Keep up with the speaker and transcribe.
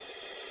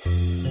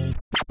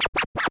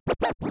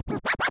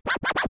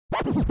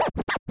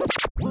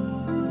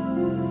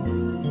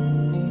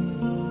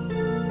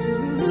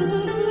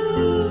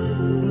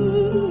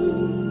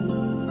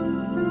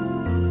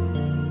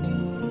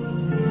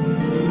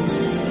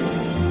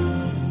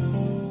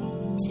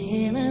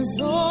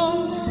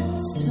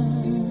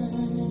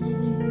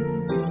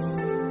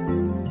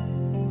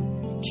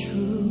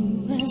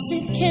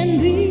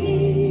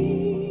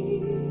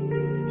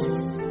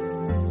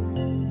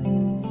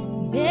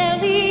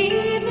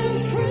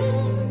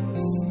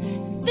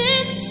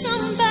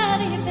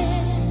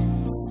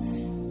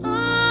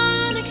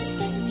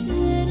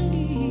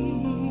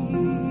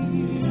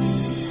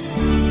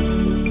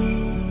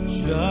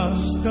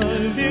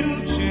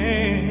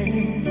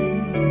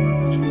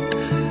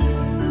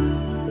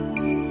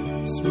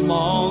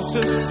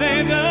to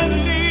say the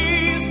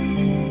least,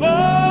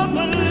 but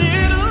the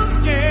little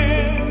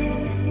scared,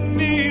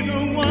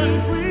 neither one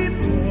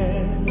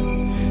prepared.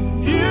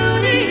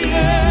 Beauty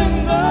and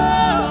the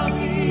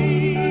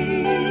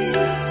Beast,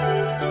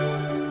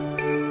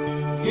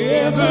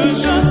 ever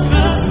just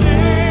the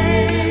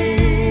same,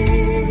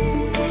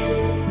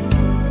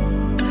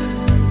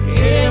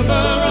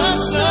 ever a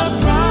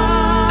surprise,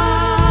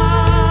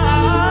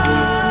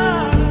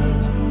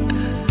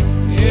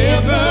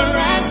 ever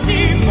as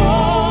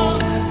before,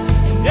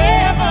 and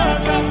ever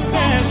just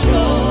as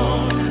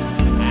sure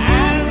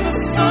as the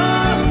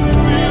sun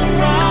will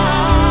rise.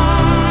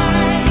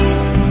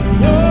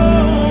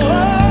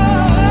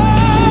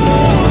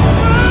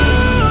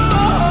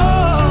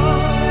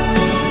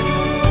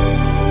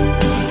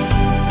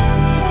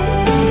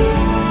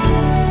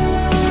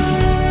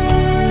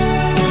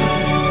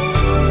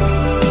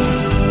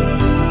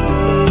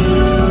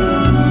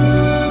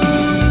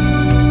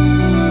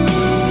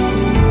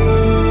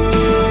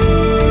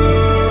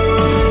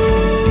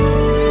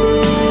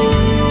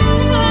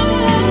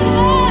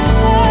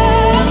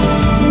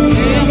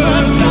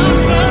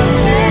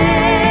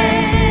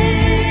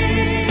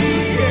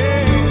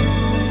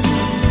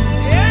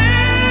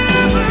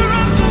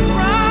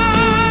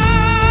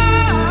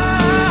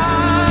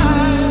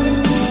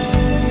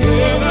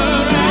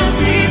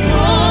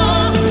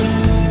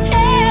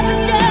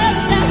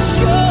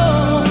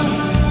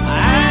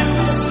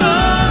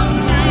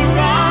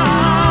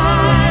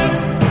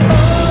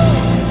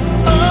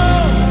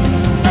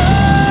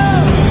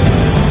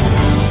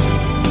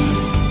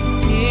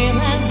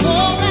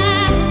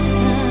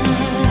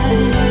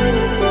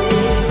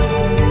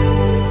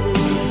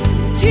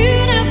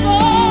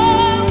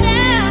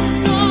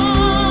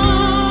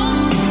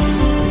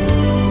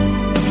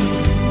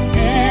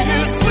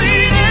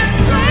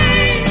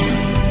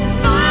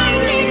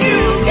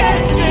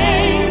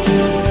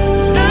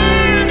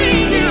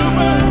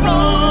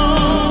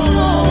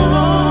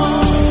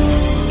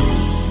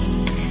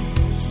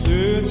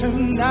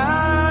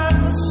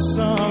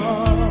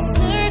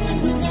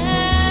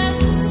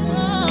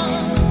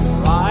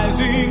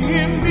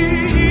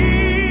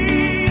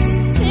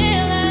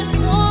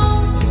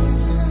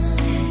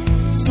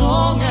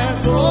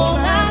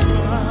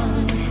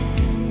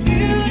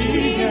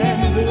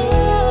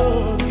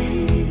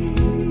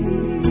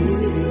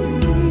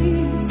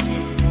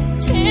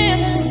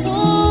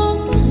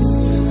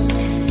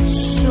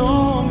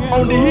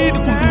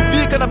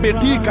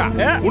 Betika,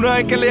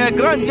 unawekelea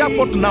Grand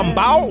Jackpot na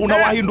mbao,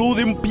 unawahi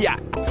nduthi mpya.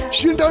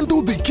 Shinda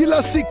nduthi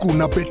kila siku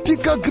na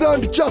Betika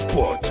Grand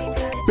Jackpot.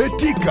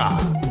 Betika,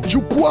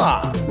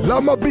 jukwaa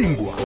la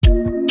mabingwa.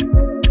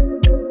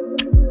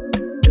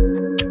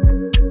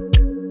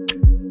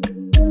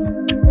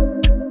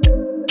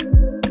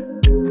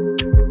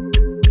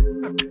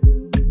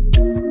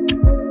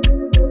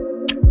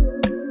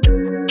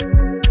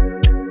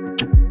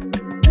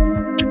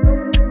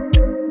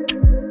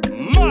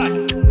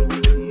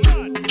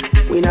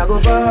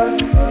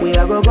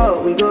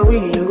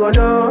 You gon'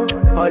 know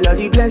all of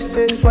the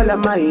blessings fall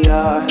on my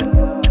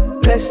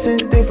yard.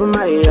 Blessings stay for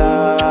my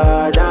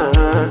yard,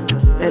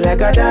 and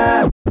like I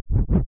die,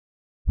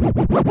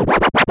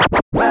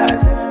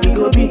 you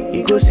go be,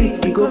 you go see,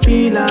 you go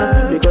feel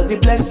because the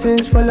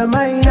blessings fall on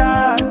my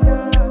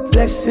yard.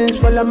 Blessings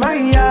fall on my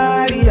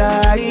yard,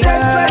 yeah. That's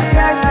why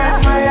I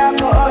set my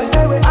alcohol.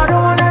 I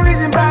don't wanna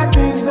reason bad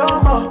things no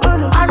more.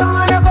 I don't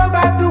wanna go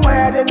back to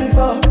where I did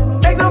before.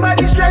 Make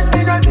nobody stress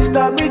me, not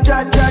disturb me,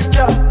 cha.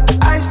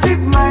 I sip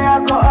my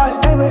alcohol.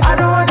 I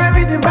don't wanna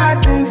reason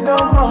bad things no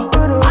more.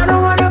 I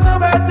don't wanna go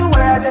back to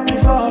where I did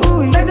before.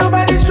 Make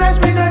nobody stress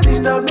me, not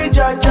disturb me,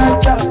 cha.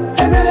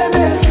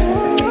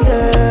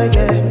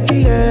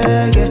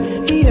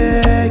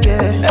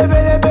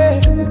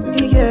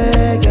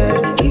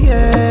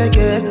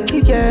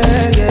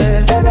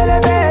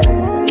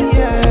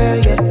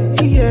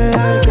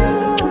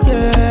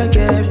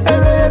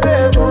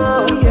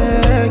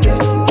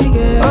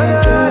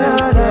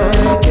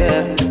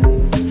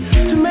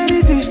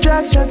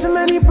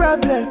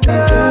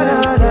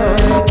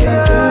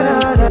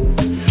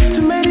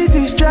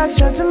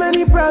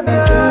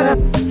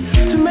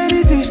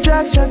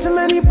 Too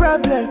many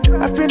problems.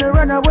 I finna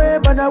run away,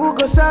 but I will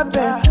go solve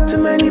them. Too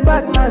many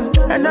bad men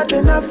and not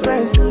enough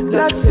friends.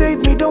 Lord save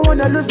me, don't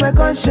wanna lose my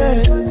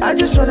conscience. I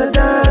just wanna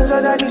dance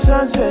under the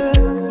sunset.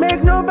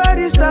 Make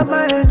nobody stop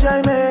my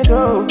enjoyment.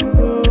 Oh,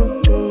 no.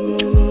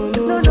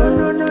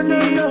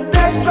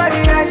 That's why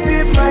I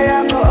sip my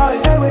alcohol.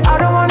 I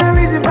don't wanna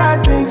reason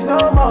bad things no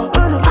more.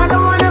 I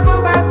don't wanna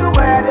go back to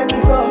where I did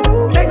before.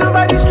 Make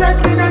nobody stress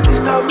me, not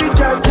disturb me,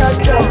 cha.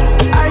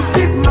 I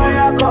sip my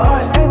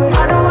alcohol.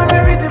 I don't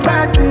wanna reason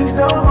bad things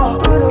no more.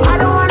 I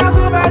don't wanna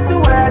go back to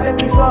where I did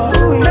before.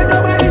 Make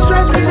nobody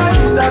stress me, not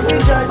disturb me,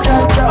 cha.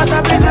 What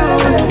I've been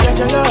doing to get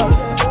your love.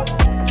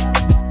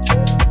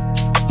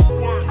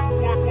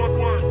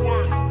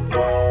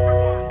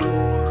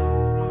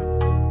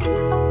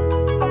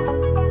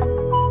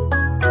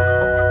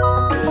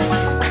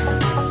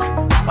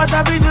 What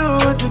I've been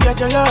doing to get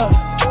your love.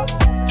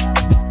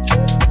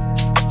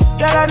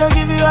 Girl, I don't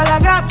give you all I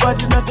got, but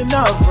it's not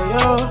enough for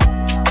you.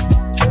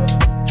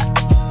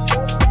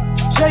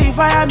 Show you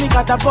fire me,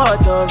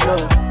 catapult of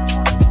love.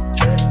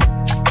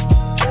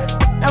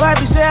 Now I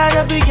be say I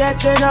don't be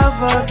getting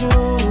enough of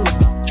you.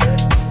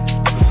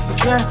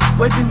 Yeah,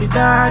 waiting me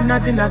down,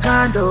 nothing I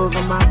can't do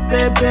for my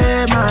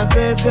baby, my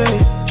baby.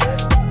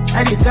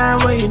 Anytime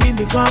when you need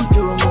me, come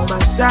through. My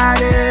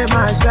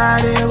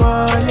shawty,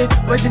 wallet.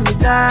 Waiting me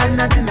down,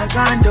 nothing I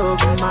can't do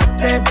for my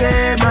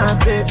baby, my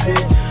baby.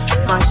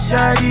 My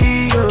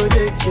shawty, oh,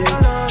 they care.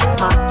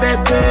 My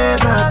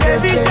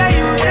baby, say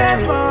you there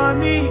for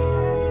me.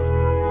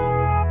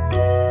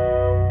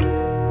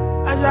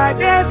 As I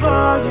there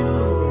for you.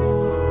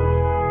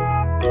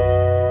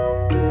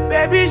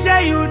 Baby,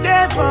 say you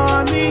there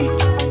for me.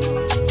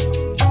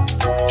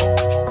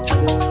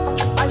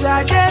 As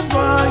I there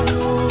for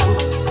you.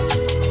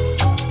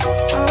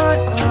 Oh,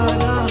 no.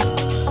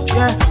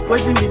 Yeah,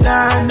 waiting me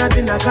down,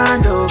 nothing I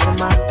can't do for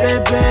my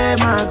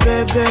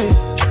baby.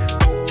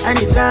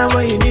 Anytime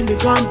when you need me,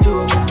 come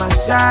through. My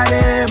shawty,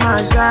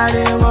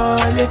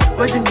 wallet.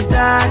 Waiting me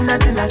down,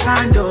 nothing I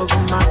can't do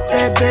for my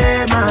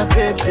baby.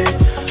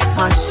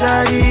 My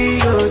shawty,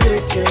 oh,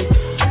 they care.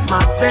 My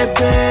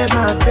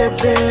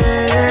baby.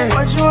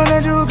 What you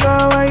wanna do,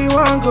 girl? Where you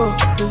wanna go?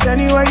 Cause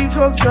anywhere you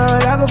go, girl,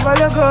 I go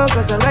follow, go.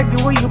 Cause I like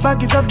the way you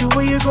back it up, the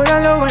way you go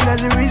down low. And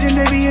that's the reason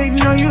they be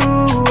hating on you.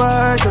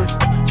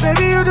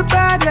 Baby, you the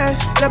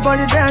baddest. Step on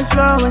the dance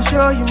floor and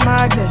show you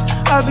madness.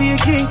 I'll be a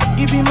king,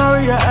 you be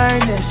Maria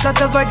Ernest. Shut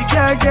up, body,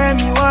 girl, damn,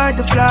 you are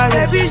the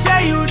flyest. Baby,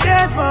 say you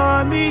there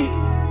for me.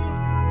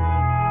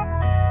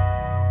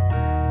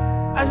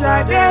 As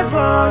I there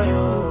for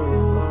you.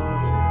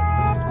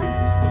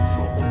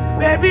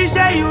 Baby,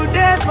 say you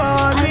there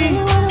for me. I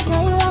really wanna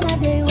tell you how my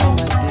day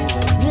went.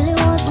 Really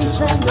want to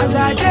spend the As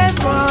I there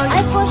for you. I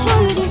for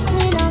sure you this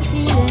thing I'm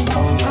feeling.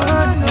 Oh,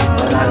 no.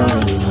 But I don't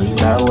really know you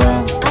that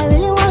well. I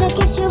really wanna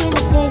kiss you in the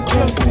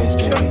face,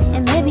 baby.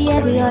 And maybe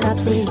every other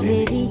place,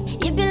 baby.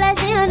 You be like,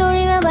 say I don't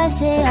remember,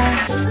 say I.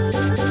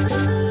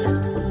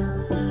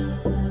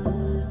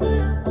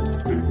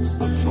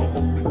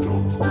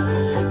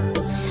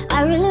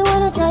 I really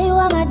wanna tell you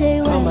how my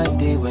day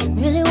went.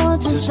 Really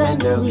want to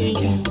spend the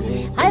weekend.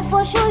 I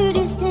for sure you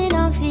this thing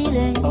I'm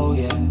feeling. Oh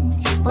yeah,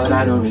 but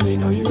I don't really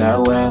know you that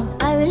well.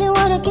 I really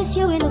wanna kiss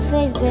you in the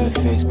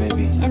face,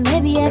 baby. And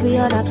maybe every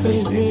other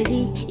place,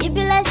 baby. You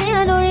be like, say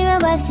I don't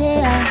remember,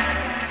 say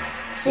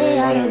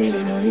I don't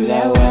really know you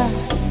that well.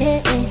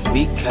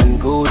 We can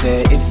go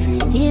there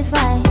if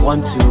I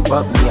want to,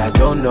 but me I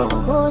don't know.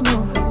 Oh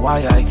no.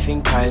 Why I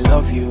think I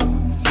love you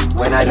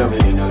when I don't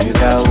really know you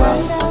that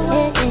well.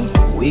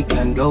 We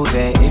can go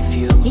there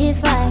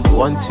if I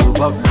want to,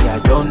 but me I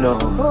don't know.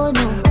 Oh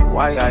no.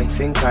 Why I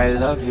think I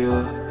love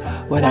you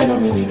when I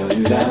don't really know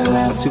you that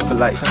well. I'm too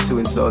polite to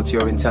insult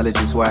your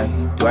intelligence. Why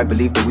do I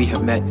believe that we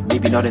have met?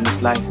 Maybe not in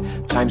this life.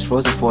 Time's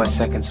frozen for a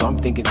second, so I'm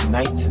thinking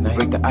tonight we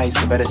break the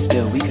ice, or better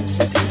still, we can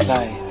set it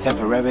aside.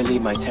 Temporarily,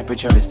 my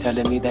temperature is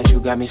telling me that you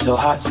got me so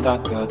hot.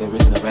 Stuck, girl, there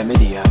is no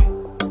remedy.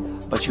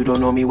 But you don't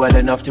know me well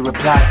enough to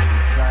reply.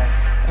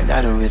 And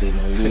I don't really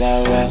know you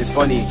that well. It's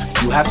funny,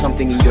 you have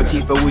something in your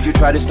teeth, but would you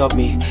try to stop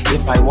me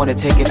if I wanna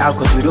take it out?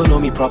 Cause you don't know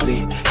me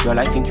properly. Girl,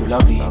 I think you're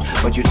lovely,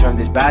 but you turn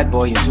this bad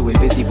boy into a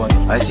busybody.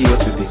 I see you're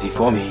too busy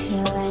for me.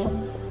 You're right.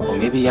 Or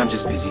maybe I'm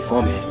just busy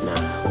for me.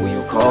 Will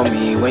you call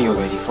me when you're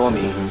ready for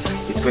me?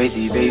 It's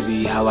crazy,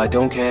 baby, how I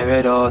don't care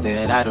at all,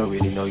 that I don't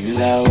really know you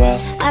that well.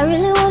 I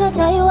really wanna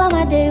tell you how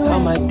my day went. How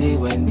my day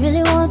went.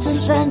 Really want to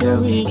spend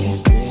the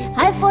weekend.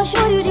 I for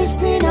sure you this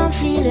thing I'm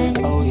feeling.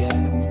 Oh yeah,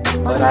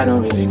 but I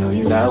don't really know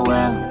you that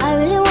well. I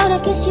really wanna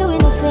kiss you in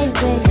the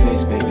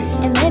face, baby.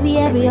 And maybe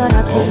every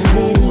other place,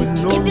 baby.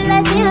 You be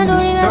like, say I don't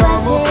remember,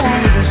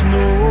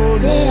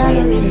 say I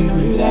don't really know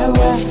you that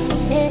well.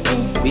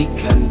 We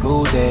can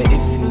go there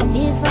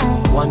if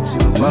I want to,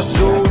 but This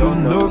I all or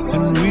don't know.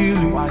 nothing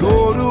really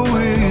got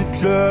away, you're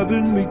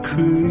driving me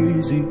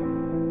crazy.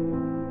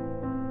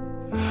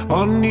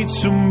 I need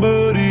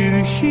somebody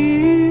to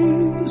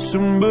hear,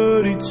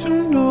 somebody to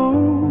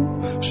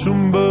know,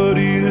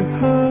 somebody to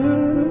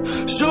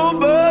have,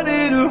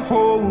 somebody to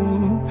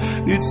hold.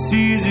 It's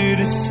easy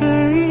to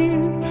say,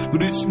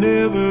 but it's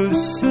never the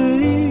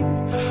same.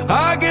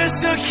 I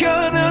guess I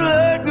kinda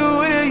like the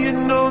way you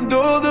numbed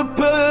all the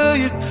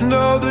pain.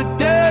 Now the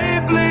day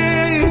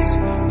bleeds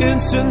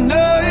into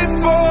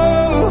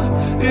nightfall,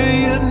 and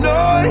you're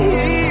not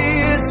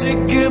here to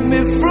get me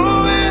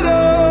through it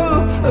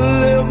all. I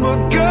let my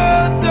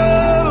guard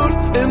down,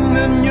 and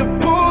then you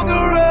pulled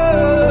the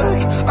rug.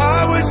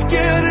 I was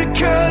getting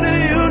kinda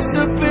used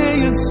to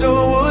being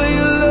someone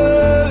you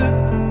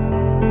loved.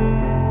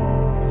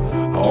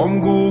 I'm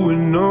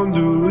going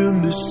under, and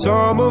this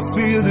time I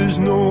feel there's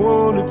no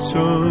one to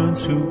turn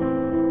to.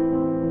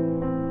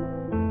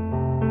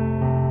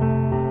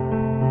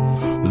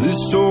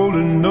 This all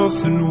or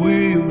nothing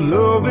way of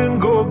loving,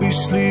 gonna be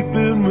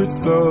sleeping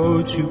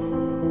without you.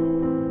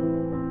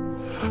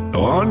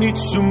 Now I need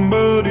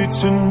somebody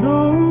to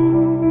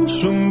know,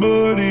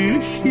 somebody to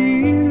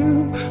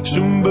hear,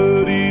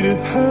 somebody to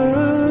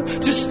have,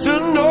 just to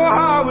know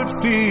how how it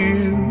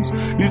feels.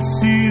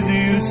 It's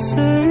easy to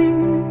say,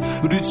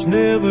 but it's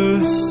never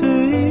the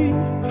same.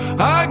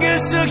 I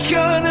guess I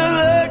kinda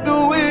like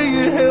the way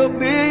you help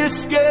me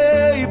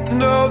escape.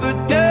 Now the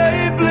day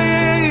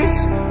bleeds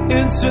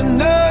into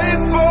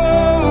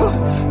nightfall,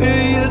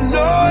 and you're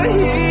not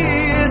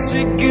here to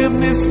get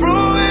me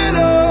through it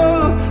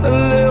all. I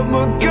let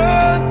my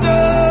guard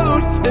down,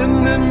 and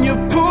then you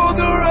pulled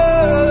the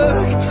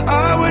rug.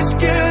 I was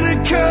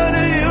getting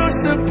kinda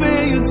used to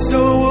being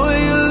someone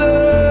you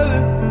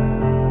loved,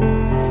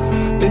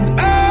 and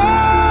I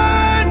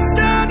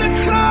tend to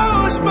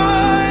close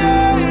my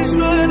eyes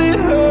when it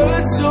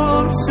hurts.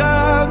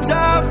 Sometimes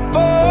I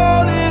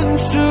fall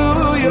into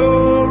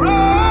your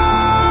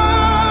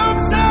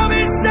arms. I'll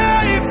be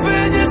safe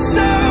in your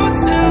sound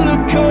till I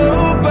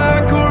come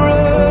back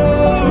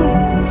around.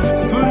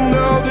 For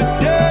now the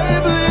day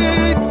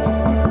bleeds.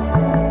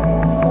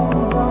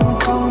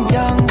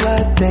 Young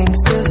blood thinks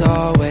there's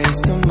always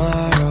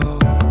tomorrow.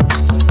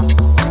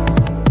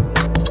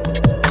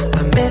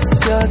 I miss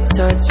your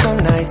touch on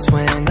nights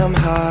when I'm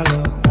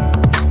hollow.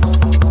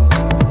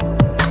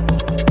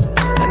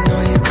 I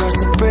know you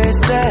crossed the bridge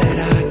that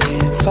I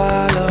can't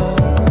follow.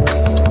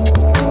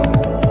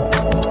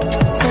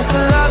 Since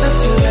the love that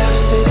you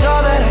left is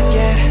all that I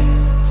get,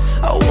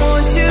 I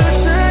want you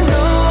to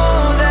know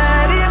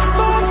that if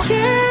I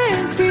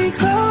can't be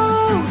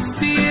close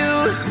to you,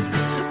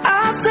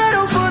 I'll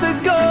settle for the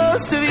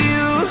ghost of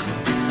you.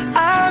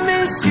 I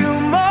miss you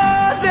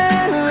more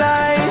than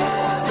life.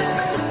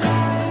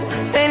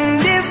 And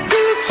if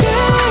you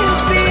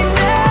can't be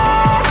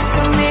next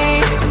to me,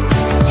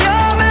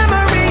 your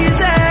memory is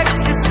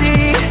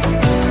ecstasy.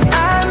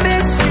 I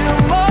miss you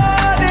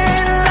more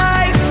than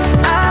life.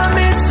 I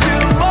miss you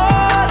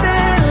more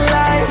than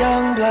life.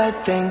 Young blood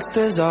thinks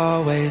there's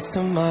always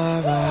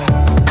tomorrow.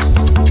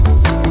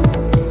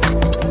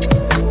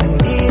 I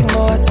need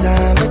more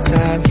time, but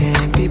time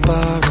can't be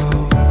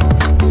borrowed.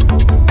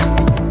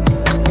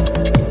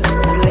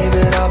 I'd leave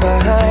it all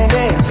behind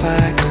if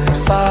I could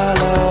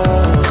follow.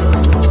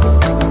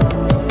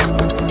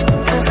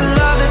 Since the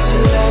love that you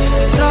left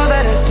is all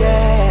that I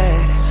get,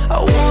 I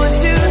want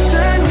you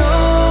to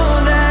know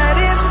that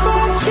if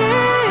I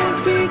can't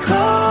be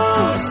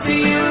close to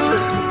you,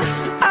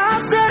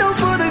 I'll settle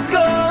for the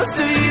ghost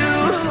of you.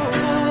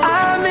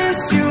 I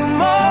miss you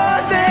more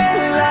than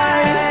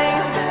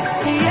life.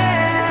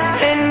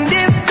 Yeah. And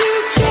if you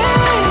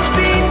can't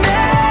be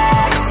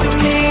next to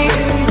me,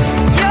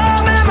 your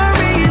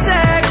memory is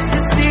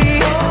ecstasy.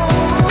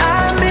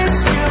 I miss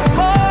you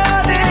more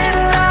than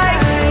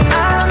life.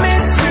 I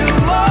miss you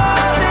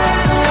more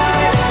than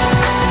life.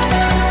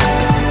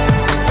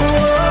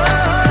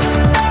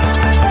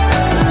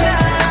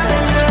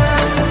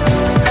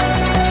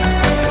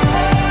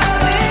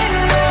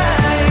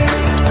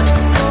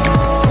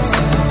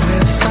 So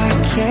if I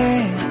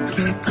can't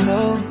get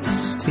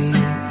close to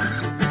you,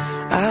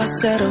 I'll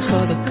settle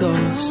for the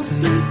ghost of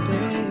you.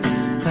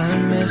 I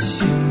miss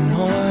you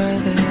more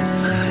than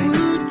life.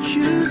 Would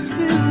you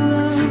still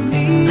love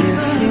me?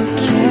 And if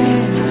you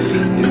can't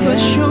be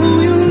next to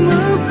me,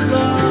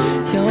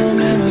 your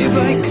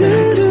memory is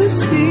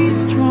ecstasy.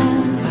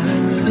 Strong, I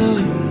miss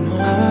you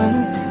more.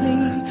 Honestly,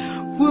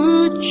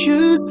 would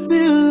you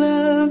still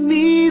love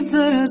me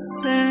the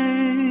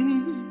same?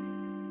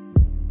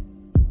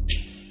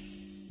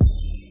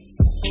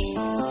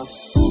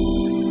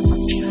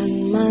 Found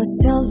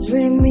myself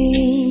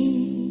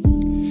dreaming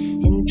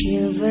in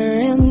silver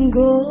and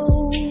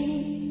gold,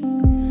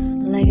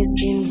 like a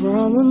scene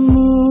from a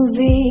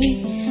movie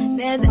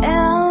that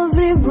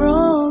every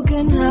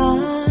broken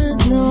heart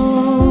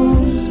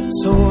knows.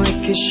 So I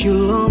kiss you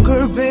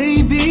longer,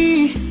 baby.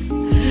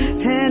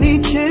 Any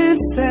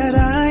chance that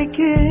I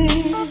get,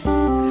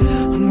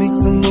 I'll make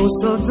the most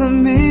of the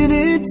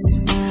minutes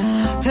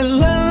and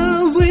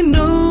love with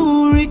no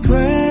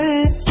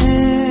regret.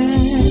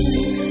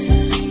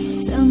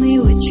 Tell me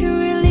what you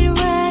really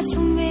write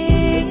for me.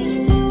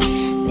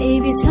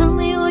 Baby, tell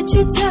me what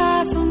you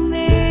die for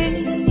me.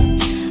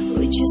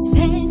 Would you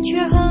spend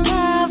your whole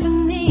life with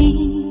me?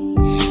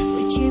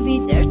 Would you be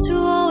there to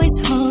always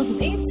hold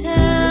me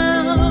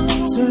down?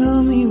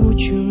 Tell me, would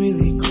you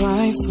really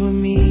cry for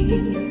me?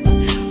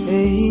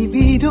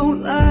 Baby, don't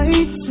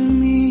lie to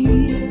me.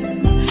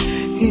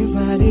 If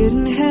I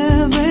didn't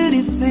have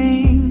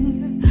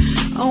anything,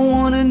 I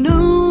wanna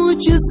know,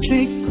 would you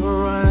stick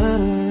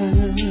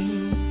around?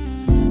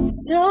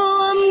 So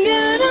I'm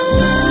gonna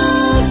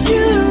love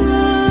you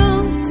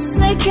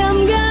like I'm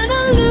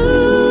gonna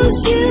lose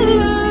you.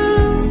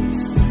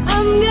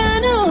 I'm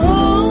gonna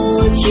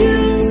hold you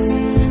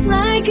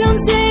like I'm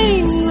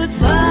saying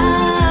goodbye.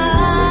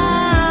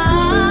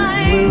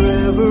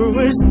 Wherever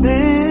we're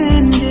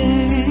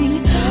standing,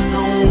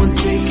 I won't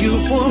take you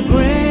for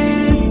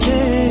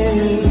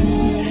granted,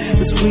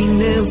 'cause we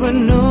never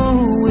know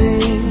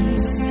when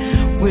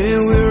we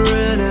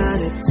run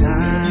out of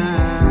time.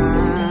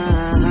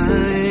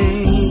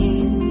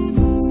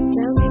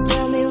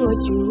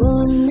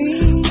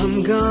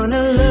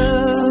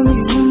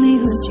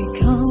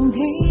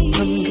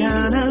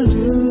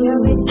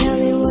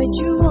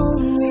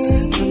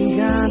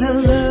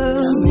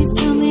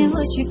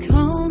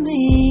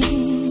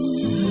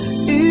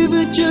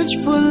 judge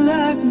for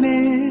life,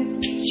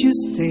 man. You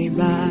stay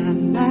by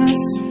my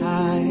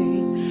side.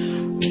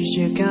 When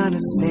you're gonna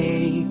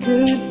say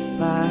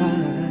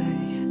goodbye,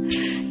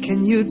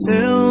 can you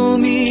tell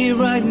me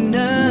right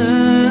now?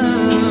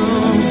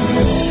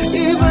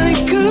 If I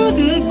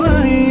couldn't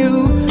buy you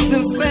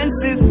the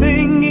fancy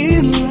thing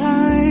in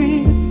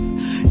life,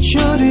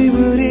 surely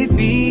would it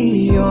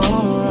be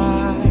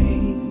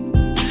alright?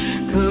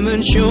 Come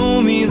and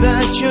show me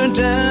that you're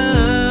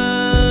down.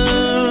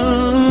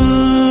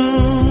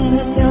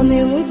 Tell me,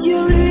 would you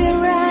really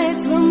ride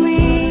for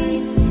me?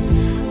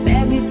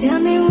 Baby, tell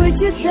me, would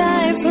you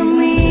die for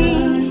me?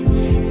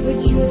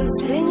 Would you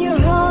spend your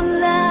whole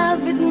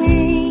life with me?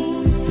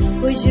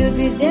 Would you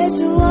be there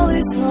to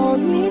always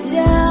hold me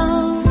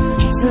down?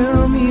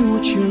 Tell me,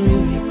 would you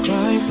really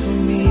cry for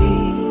me?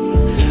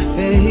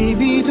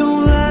 Baby,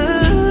 don't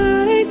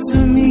lie to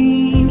me.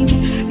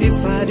 If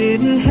I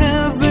didn't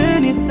have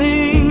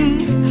anything,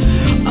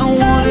 I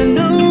wanna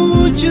know,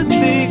 would you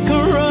stick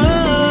around?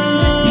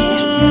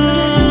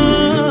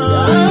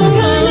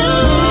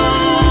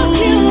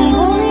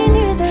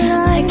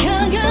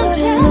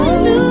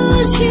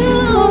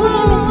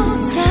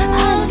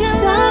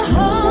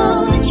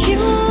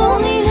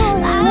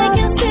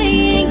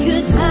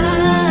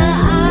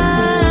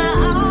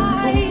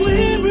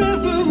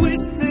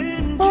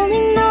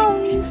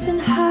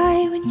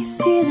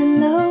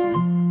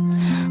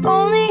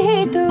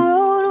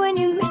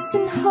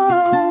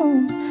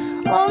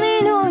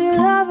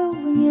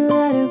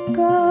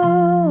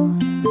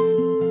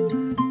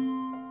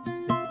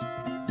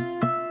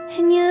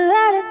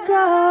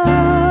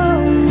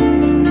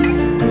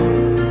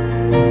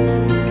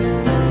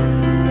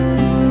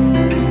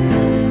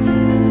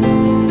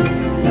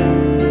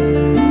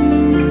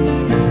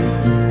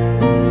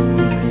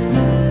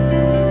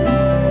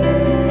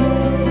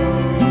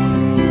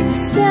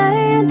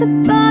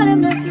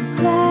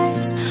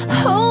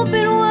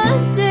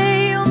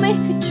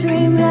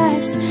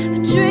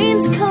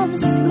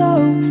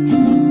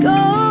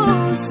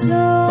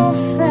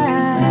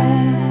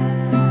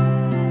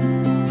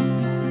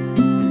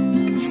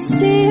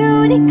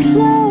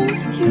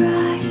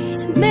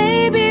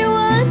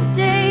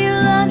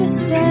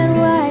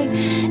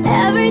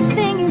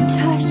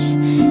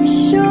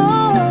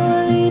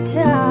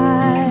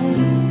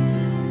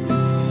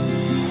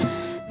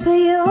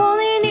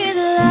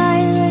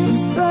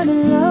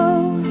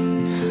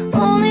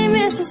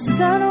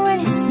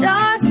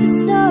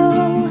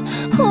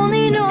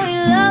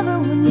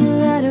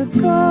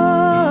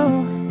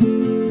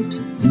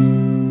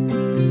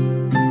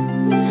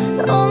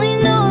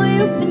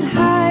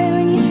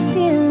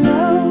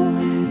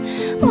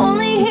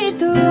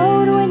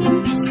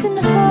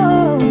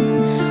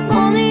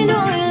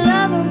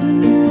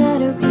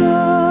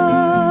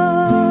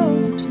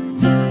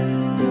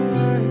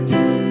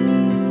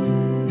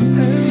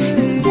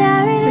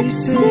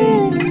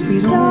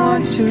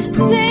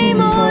 Same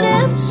old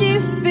empty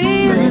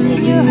feeling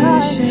in your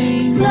heart.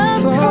 'Cause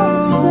love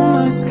comes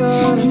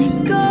slow and it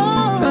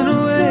goes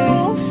so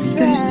fast.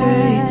 They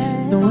say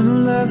no one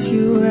will love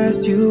you as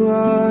you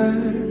are,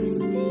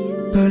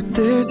 but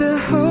there's a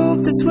hope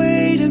that's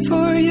waiting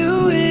for you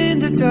in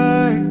the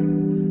dark.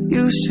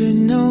 You should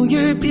know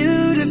you're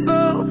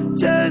beautiful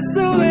just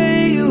the way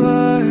you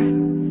are,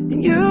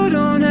 and you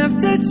don't have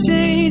to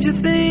change a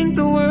thing.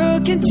 The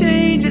world can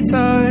change its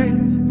heart.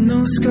 No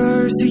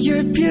scars, so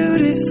you're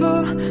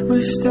beautiful.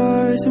 We're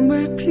stars and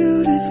we're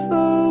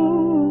beautiful.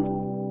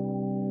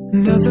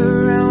 Another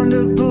round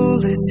of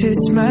bullets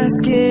hits my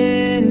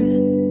skin.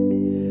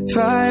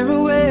 Fire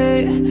away,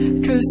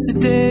 'cause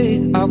today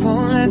I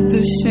won't let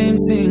the shame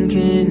sink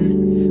in.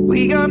 We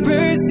are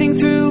bursting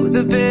through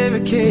the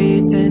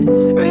barricades and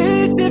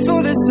reaching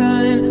for the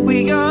sun. We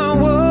are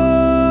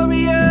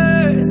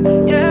warriors,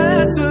 yeah,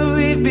 that's what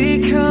we've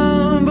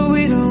become. But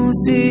we don't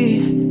see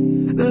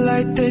the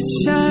light that's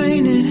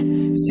shining.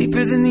 It's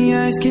deeper than the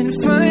eyes can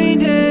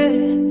find it.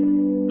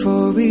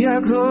 For we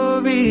are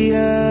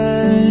glorious.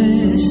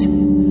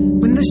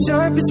 When the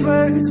sharpest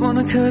words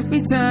wanna cut me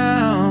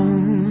down,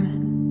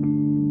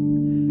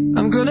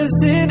 I'm gonna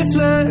send a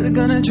flood, I'm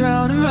gonna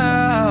drown them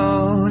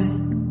out.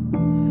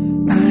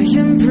 I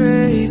am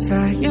brave,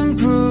 I am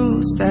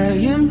bruised, I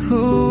am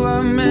who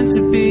I'm meant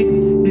to be.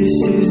 This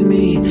is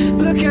me,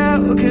 look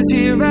out, 'cause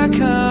here I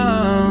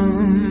come.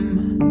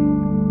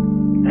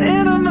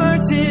 And I'm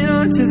marching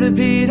on to the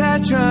beat I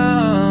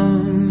drum.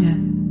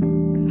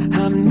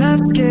 I'm not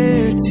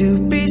scared to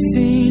be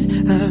seen,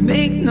 I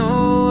make no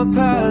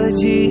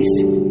apologies.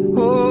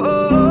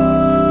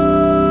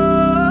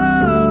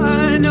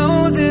 I know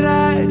that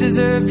I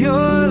deserve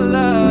your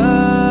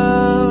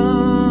love.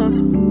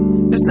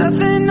 There's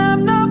nothing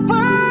I'm not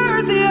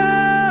worthy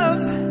of.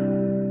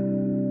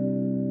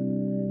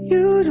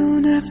 You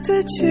don't have to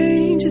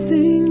change a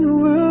thing, the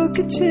world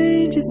could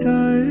change its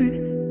heart.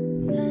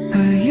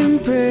 I am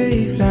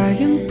brave, I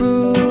am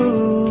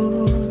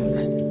bruised.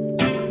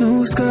 No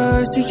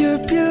scars, so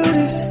you're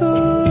beautiful.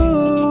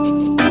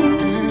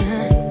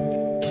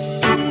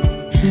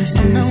 This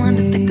is no one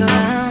to me. stick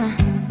around.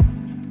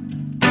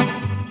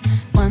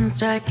 One's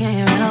striking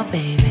you out,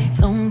 baby.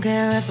 Don't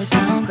care if I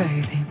sound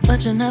crazy,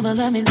 but you never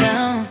let me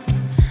down.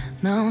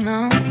 No,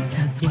 no,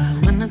 that's why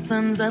when the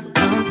sun's up,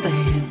 I'm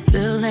staying.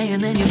 Still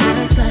laying in your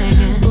bed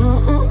singing.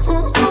 Ooh, ooh,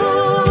 ooh,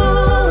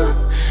 ooh.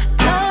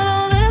 Got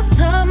all this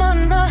time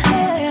on our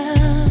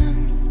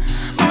hands.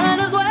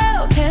 Might as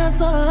well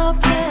cancel our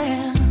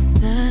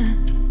plans. Yeah.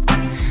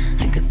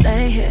 I could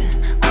stay here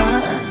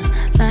for a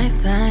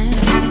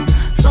lifetime.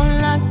 So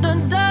lock the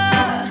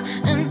door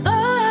and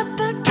throw out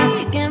the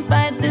key. Can't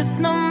fight this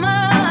no more.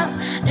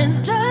 It's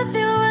just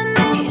you and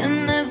me,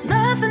 and there's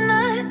nothing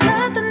I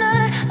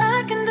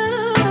can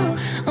do.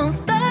 I'm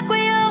stuck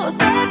with you,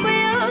 stuck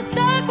with you,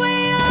 stuck with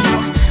you.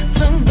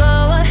 So go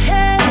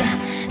ahead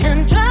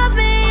and drive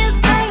me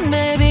insane,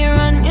 baby,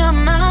 run your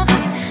mouth.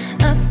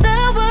 I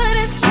still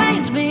wouldn't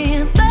change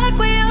being stuck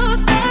with you,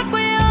 stuck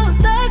with you,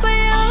 stuck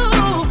with you.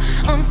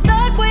 I'm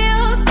stuck with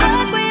you,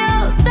 stuck with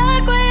you,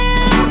 stuck with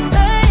you,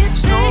 baby.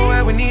 There's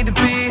nowhere we need to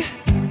be.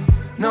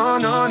 No,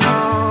 no,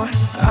 no.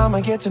 I'ma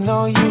get to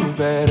know you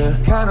better.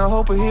 Kinda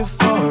hope we're here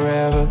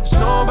forever. There's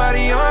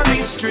nobody on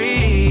these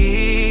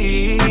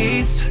streets.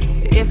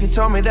 If you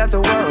told me that the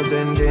world's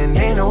ending,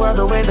 ain't no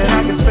other way that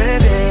I can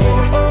spend it.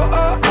 Oh, oh,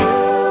 oh,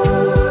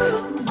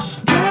 oh.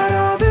 Got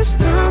all this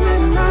time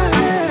in my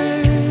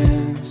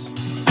hands.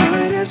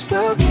 Might as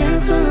well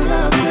cancel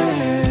our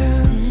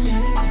plans.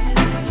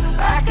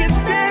 I can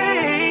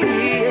stay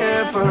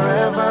here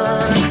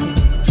forever.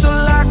 So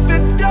lock the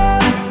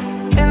door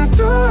and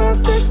throw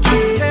out the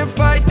key. Can't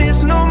fight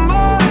this no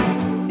more.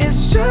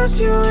 It's just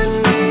you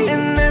and me,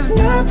 and there's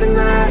nothing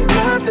I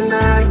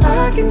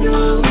can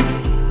do.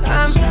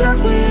 I'm stuck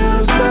with you,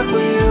 stuck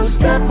with you,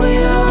 stuck with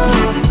you.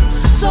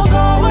 So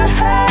go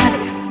ahead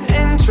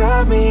and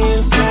drive me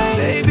insane,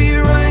 baby,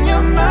 run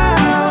your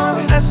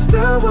mouth. I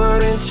still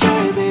wouldn't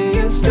trade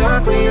being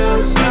stuck with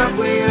you, stuck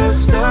with you,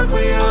 stuck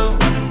with you.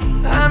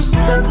 I'm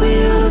stuck with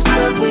you,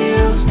 stuck with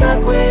you,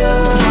 stuck with you.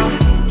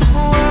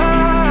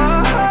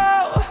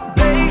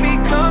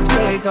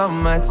 Take all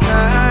my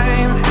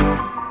time.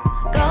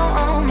 Go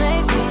on,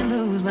 make me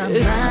lose my mind.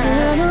 It's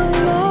been a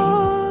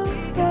long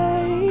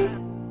day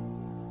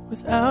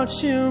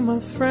without you, my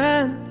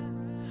friend,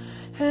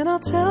 and I'll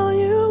tell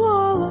you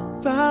all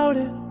about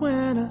it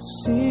when I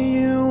see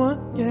you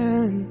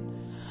again.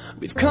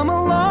 We've come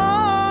a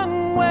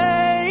long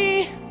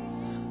way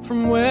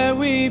from where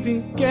we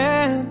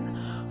began.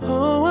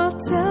 Oh, I'll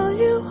tell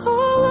you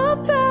all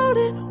about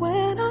it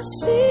when I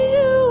see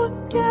you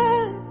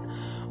again.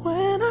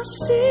 When I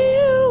see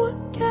you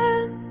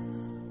again.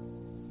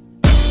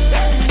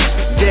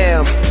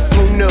 Damn,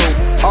 who knew?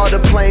 All the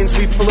planes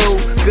we flew,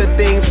 good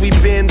things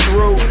we've been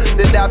through.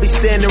 That I'll be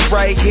standing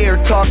right here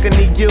talking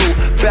to you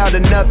about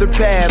another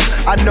path.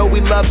 I know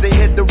we love to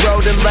hit the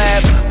road and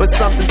laugh, but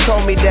something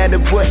told me that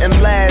it wouldn't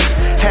last.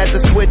 Had to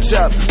switch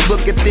up,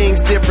 look at things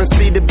different,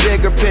 see the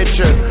bigger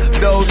picture.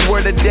 Those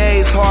were the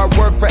days, hard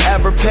work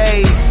forever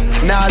pays.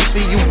 Now I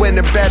see you in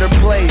a better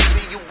place.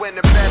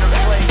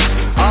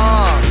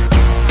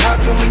 How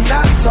can we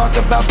not talk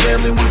about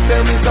family when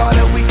family's all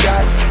that we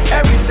got?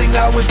 Everything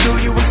I would do,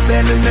 you were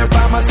standing there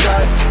by my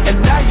side. And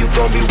now you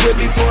gon' be with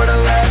me for the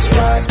last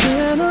ride. It's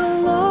been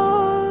a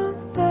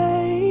long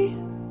day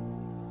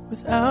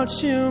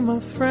without you, my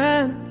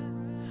friend,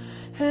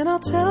 and I'll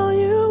tell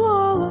you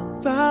all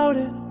about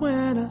it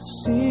when I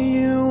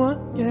see you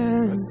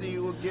again.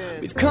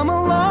 We've come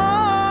a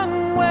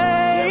long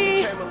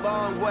way,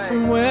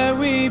 from where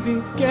we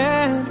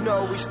began.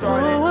 We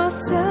started. Oh, I'll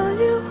tell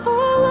you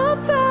all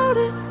about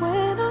it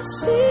when I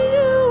see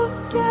you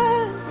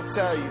again.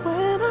 Tell you.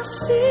 When I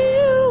see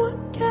you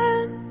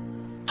again.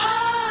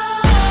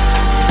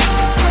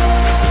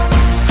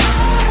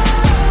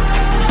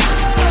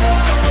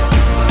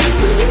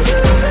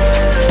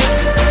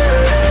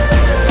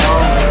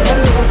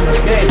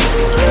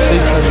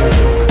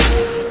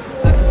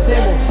 That's the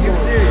same old story.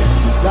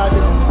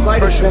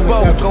 First you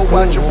both go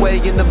out your way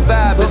in the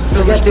vibe is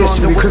feeling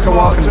strong. It was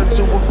small, turn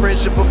to a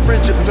friendship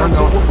turn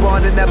to a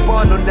bond, and that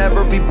bond will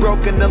never be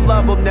broken. The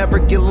love will never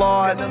get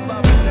lost.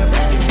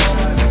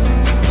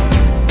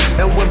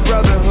 And when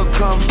brotherhood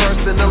come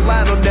first, then the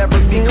line will never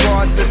be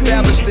crossed.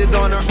 Established it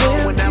on our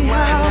own when that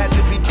line had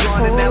to be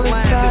drawn, and that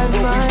line is what we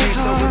reach.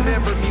 So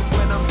remember me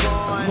when I'm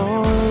gone.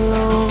 All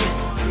alone,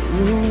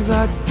 rooms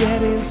are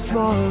getting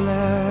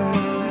smaller.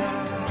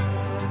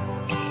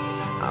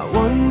 I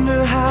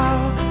wonder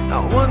how, I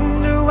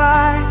wonder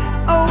why,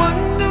 I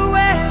wonder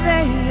where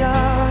they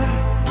are.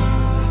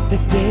 The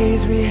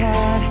days we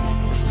had,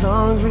 the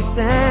songs we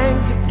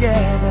sang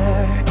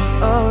together.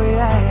 Oh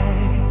yeah.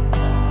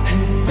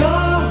 And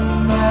oh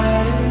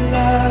my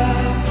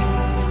love,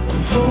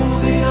 I'm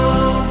holding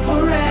on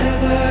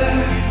forever,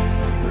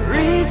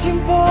 reaching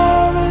for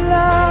a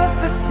love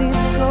that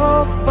seems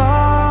so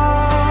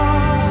far.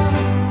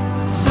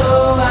 So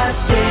I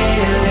say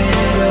a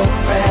little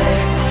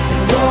prayer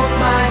and hope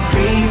my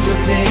dreams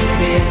will take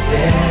me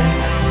there,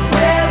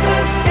 where the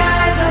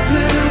skies are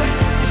blue,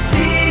 to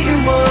see you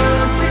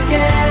once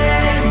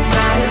again,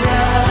 my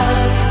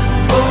love.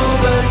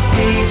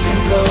 Overseas from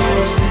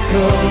coast to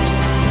coast,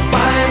 to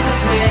find the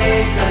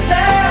place I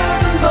love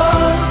the most.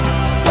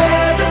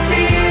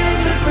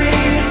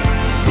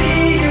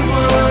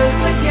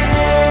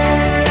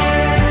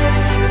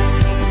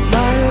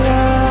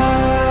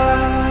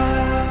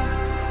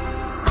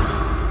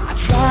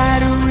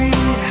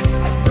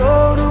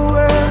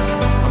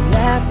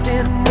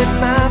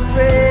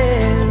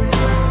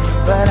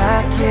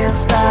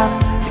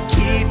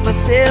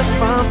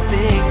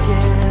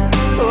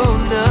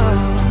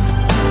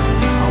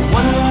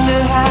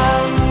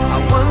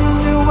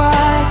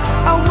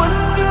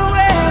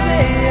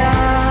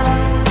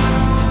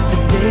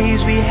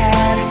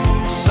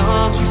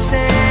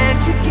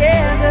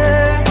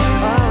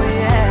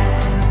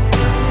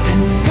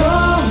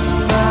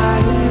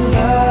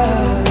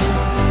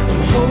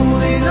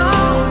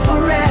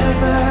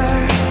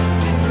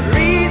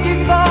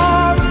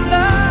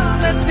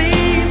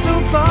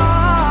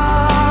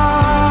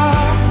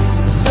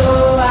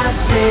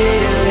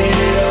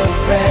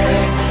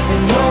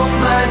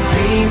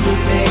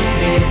 will take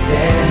me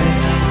there,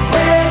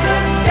 where the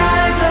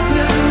skies are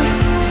blue,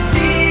 to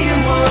see you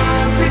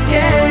once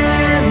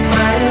again,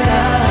 my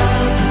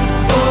love.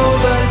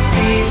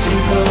 Overseas from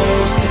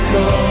coast to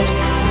coast,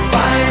 to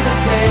find the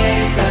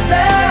place I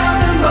love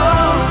the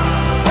most,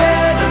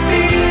 where the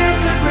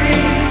fields are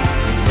green,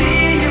 to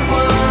see you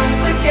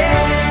once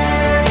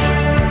again,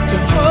 to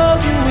hold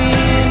you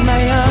in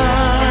my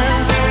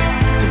arms,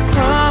 to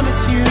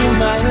promise you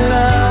my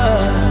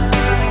love,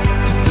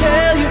 to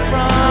tell you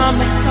from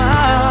the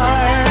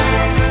heart,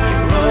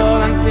 you're all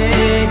I'm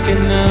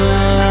thinking of.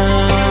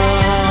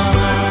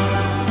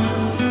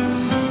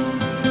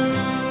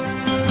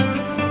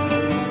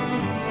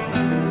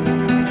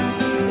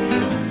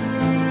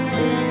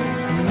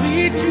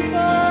 Meet you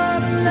for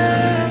the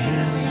love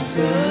seems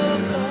so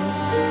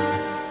far,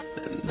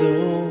 and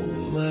oh,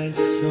 my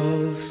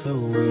soul so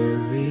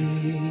weary.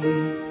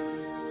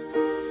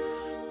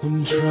 When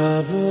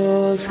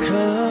troubles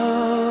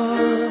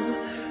come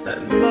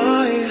and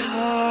my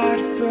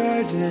heart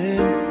burden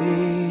be,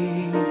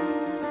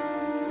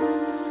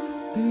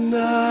 and I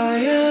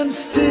am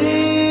still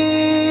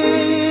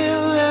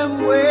and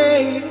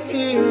wait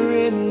here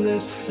in the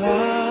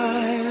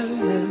silence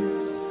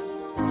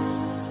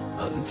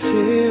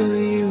until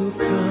you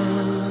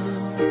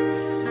come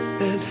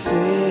and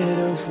sit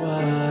a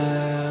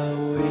while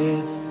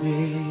with me.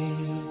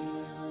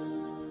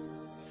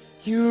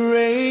 You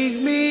raise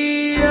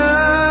me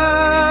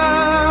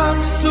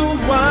up so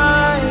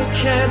I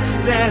can't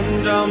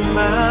stand on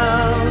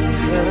mountains.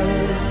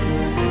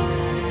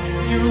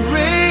 You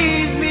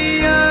raise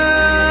me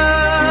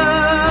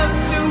up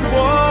to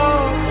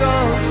walk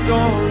on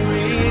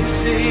stormy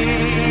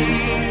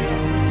seas.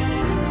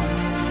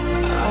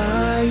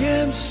 I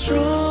am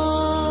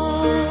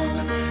strong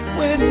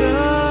when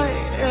I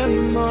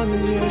am on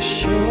your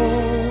shoulders.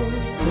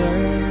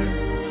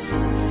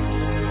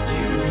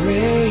 You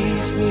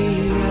raise me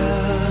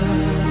up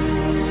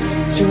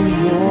to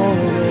more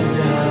than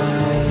I.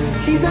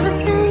 These are the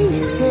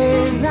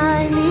faces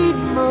I need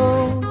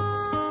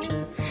most.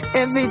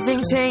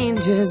 Everything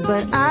changes,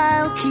 but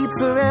I'll keep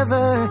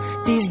forever.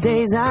 These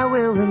days I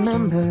will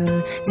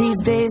remember. These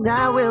days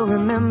I will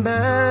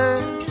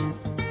remember.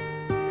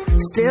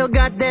 Still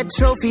got that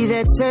trophy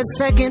that says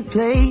second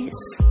place.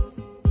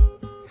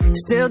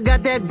 Still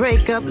got that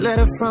breakup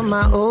letter from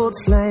my old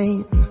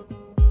flame.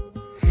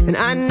 And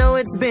I know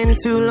it's been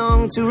too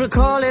long to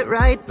recall it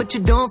right, but you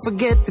don't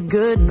forget the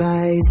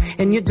goodbyes,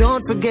 and you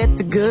don't forget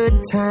the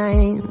good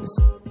times.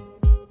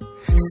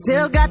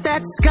 Still got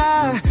that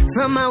scar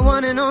from my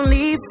one and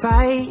only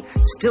fight.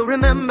 Still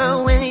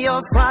remember when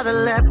your father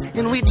left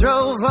and we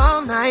drove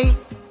all night.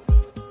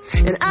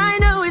 And I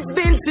know it's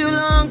been too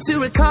long to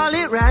recall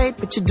it right,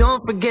 but you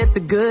don't forget the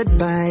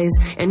goodbyes,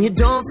 and you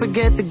don't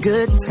forget the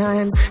good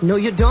times. No,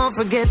 you don't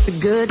forget the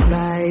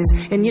goodbyes,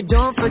 and you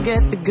don't forget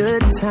the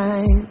good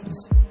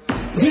times.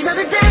 These are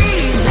the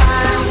days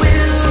I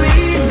will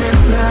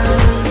remember.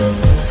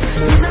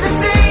 These are the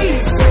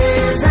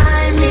faces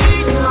I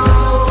need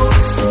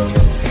most.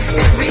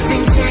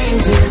 Everything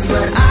changes,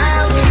 but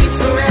I'll keep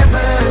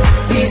forever.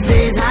 These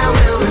days I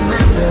will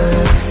remember.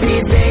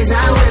 These days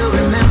I will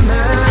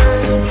remember.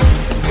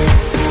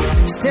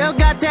 Still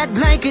got that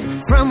blanket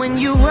from when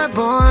you were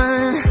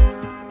born.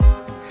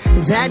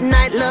 That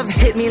night love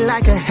hit me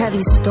like a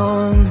heavy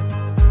storm.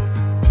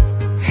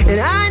 And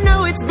I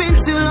know it's been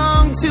too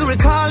long to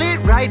recall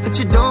it right, but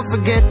you don't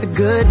forget the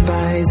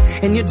goodbyes,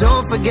 and you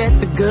don't forget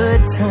the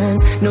good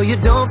times. No, you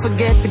don't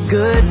forget the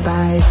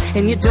goodbyes,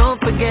 and you don't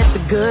forget the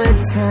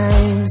good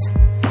times.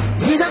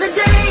 These are the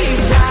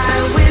days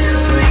I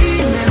will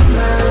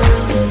remember.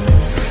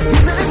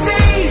 These are the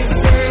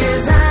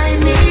faces I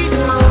need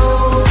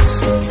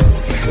most.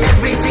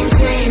 Everything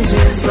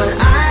changes, but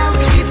I'll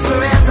keep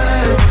forever.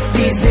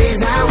 These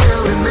days I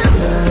will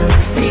remember.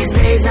 These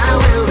days I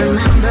will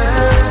remember.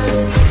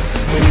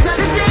 These are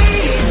the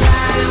days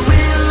I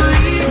will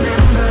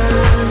remember.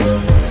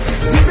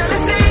 These are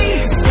the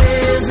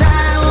faces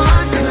I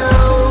want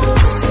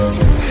close.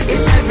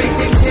 If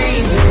everything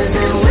changes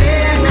and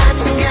we're not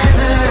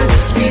together,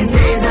 these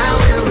days I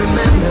will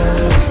remember.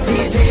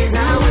 These days I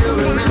will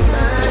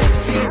remember.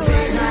 These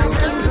days I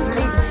will remember.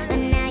 But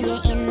now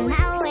you're in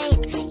my way.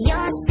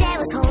 Your stare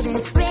was holding,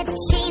 ripped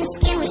jeans,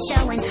 skin was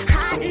showing.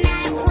 Hot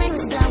night, wind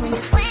was blowing.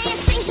 Where you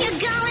think you're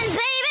going,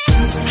 baby?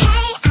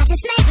 Hey, I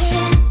just met you.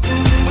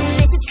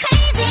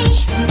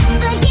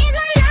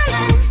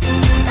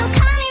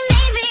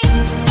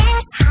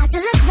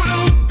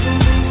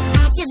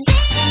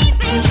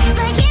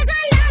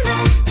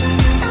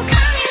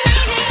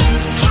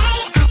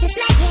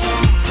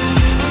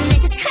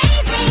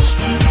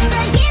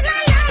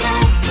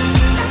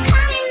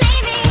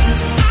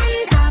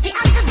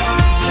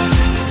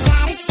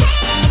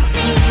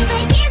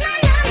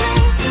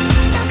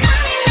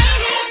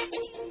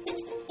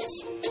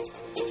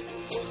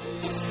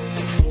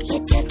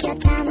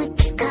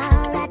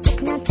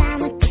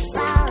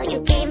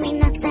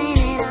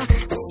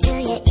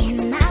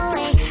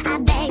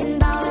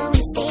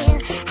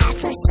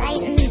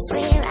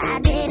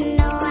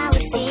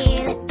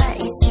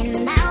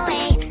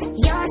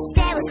 You're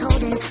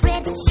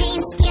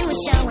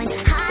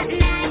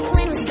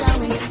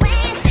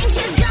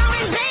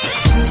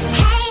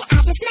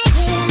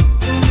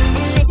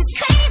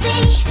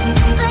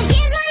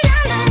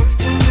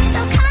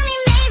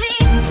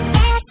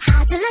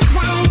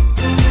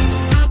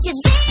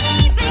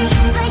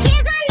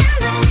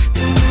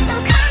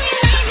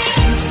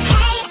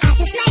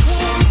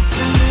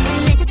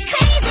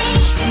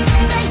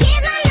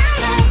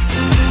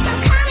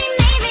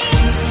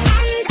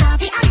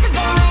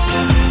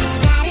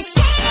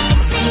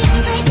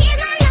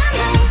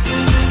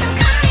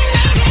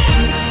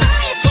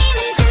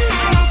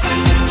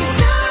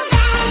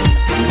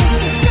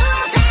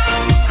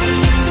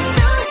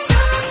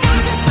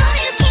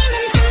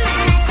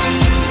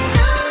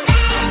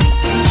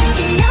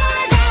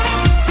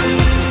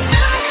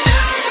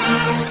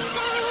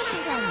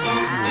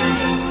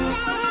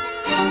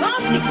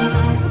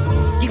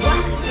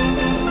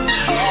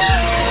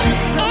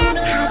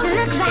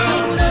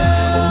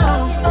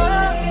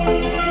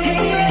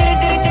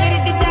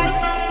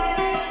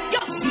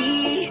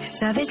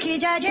Sabes que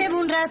ya llevo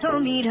un rato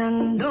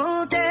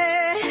mirándote.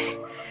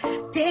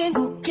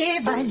 Tengo que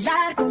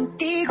bailar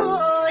contigo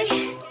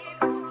hoy.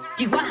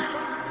 Chihuahua.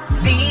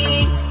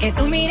 Vi que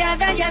tu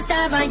mirada ya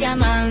estaba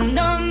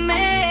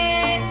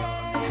llamándome.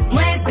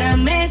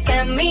 Muéstrame el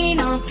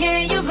camino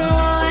que yo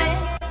voy.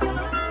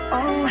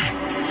 Oh,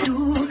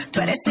 tú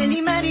eres el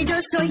imán y yo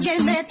soy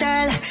el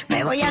metal.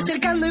 Me voy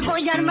acercando y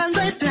voy armando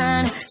el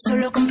plan.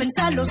 Solo con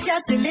pensarlo se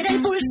acelera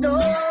el pulso.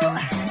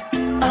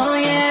 Oh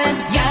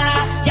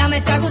yeah, ya me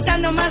está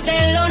gustando más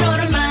de lo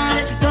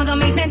normal. Todos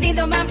mis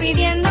sentidos van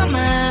pidiendo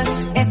más.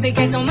 Esto hay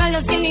que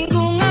tomarlo sin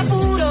ningún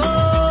apuro.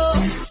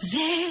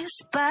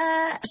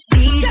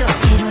 Despacito,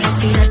 quiero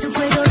respirar tu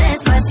cuello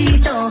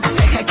despacito.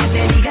 Deja que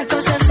te diga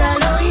cosas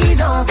al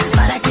oído,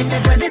 para que te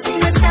acuerdes si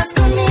no estás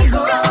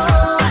conmigo.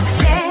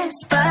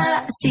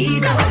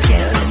 Despacito,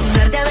 quiero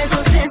desnudarte a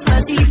besos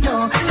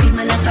despacito.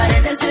 Firma las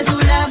paredes de tu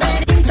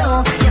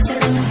laberinto y hacer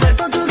de tu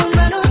cuerpo todo un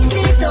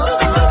manuscrito.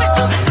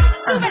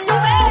 Sube,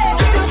 sube.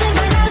 Quiero ver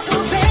bailar tu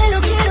pelo,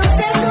 quiero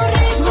ser tu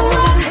ritmo.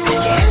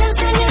 Que le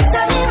enseñes a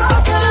mi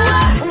boca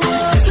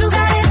tus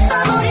lugares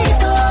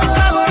favoritos.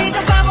 Favorito,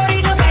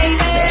 baby.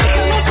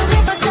 Déjame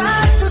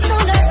sobrepasar tus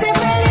zonas de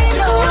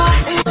peligro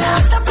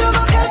hasta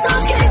provocar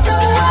tus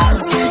gritos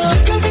y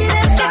que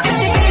olvides que te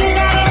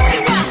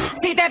quiero.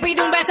 Si te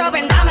pido un beso,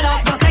 ven, dámelo.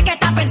 Yo sé que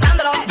estás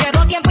pensándolo.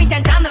 Llevo tiempo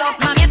intentándolo.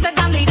 Mami, estoy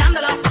dando y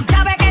dándolo.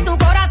 Sabes que tu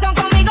corazón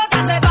conmigo te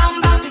hace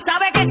bam bam.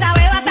 Sabes que esa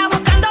beba está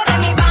buscando de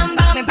mi bam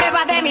bam. Me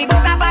pruebas de mi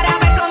boca para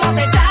ver cómo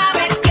te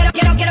sabe.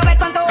 Quiero ver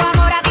cuánto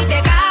amor a ti te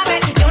cabe.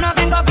 Yo no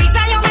tengo prisa,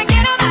 yo me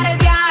quiero dar el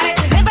viaje.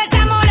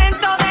 Empecemos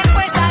lento,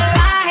 después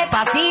salvaje.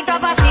 Pasito a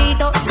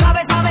pasito,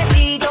 suave,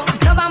 suavecito.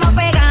 Nos vamos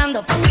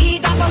pegando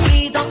poquito a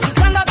poquito.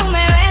 Cuando tú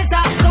me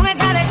besas con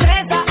esa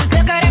destreza,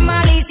 veo que eres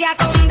malicia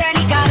con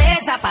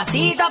delicadeza.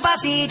 Pasito a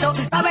pasito,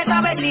 suave,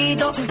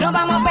 suavecito. Nos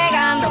vamos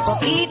pegando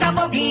poquito a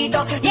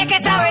poquito. Y es que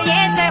esa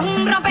belleza es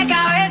un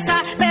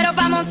rompecabezas, pero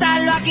para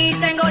montarlo aquí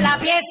tengo la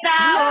pieza.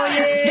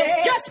 Oye,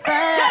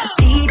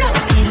 despacito,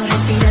 quiero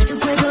respirar tu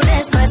cuello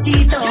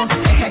despacito.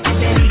 Deja que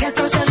te diga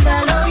cosas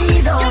al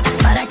oído,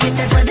 para que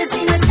te acuerdes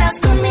si no estás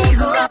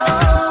conmigo.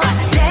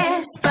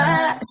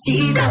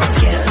 Despacito,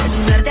 quiero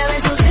desnudarte a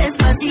besos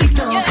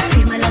despacito.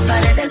 Firma las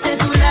paredes de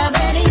tu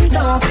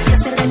laberinto y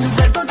hacer de tu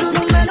cuerpo todo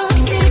un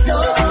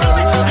manuscrito.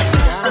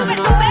 Sube,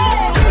 sube.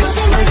 Quiero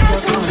ver bailar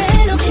tu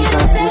pelo, quiero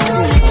ser tu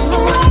ritmo.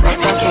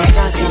 Que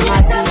le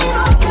enseñes a mi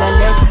boca.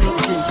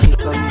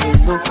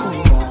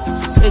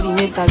 Baby,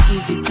 make I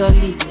give you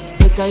solid.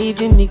 Make I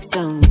even mix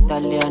some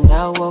Italian. I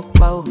walk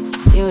pow.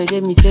 Hey,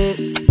 let me tell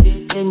you.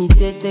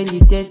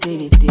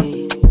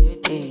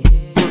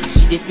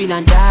 She dey feel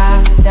and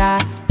da da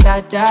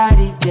da da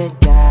da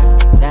da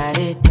da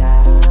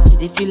da. She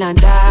dey feel and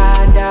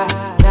da da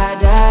da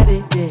da da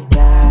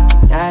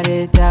da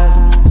da.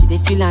 She dey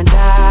feel and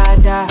da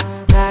da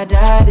da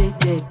da da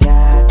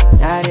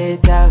da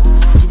da.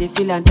 She dey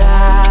feel and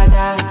da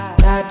da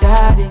da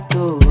da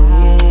da.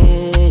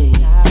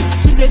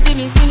 She said till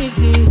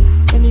infinity,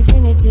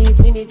 infinity,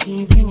 infinity,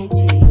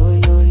 infinity. Yo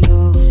yo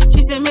yo.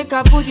 She said make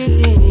I put it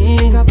in,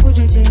 make I put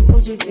it in,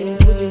 put it in,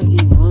 put it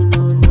in. No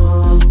no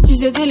no. She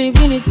said till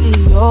infinity,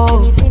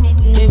 oh,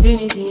 infinity,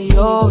 infinity,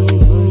 oh,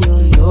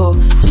 infinity, oh.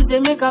 She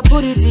said make I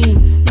put it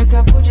in, make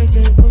I put it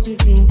in, put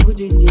it in, put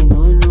it in.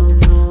 No no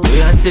no.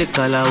 We are take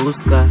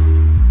Kalauska,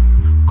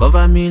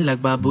 cover me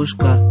like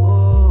babushka.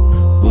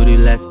 Booty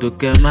like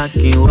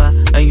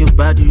Tokemakiwa, and your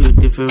body you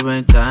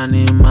different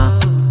animal.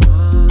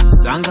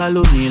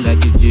 Sangalo me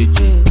like a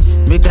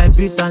JJ, make I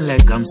beat on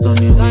like I'm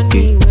Sonny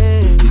Mickey.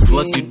 It's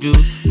what you do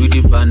with the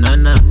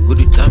banana. Go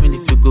determine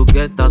if you go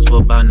get us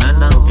for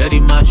banana. Very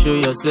much show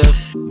yourself,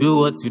 do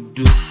what you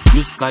do.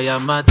 Use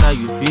Kayamata,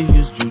 you feel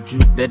use Juju.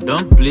 They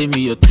don't play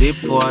me your tape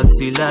for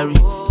artillery.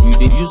 You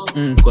they use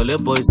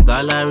collect boy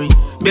salary.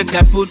 Make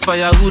I put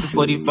firewood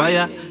for the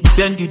fire.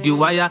 Send you the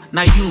wire.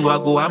 Now you I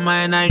go am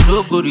and I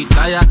no go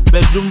retire.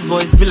 Bedroom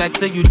voice be like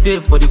say you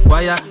did for the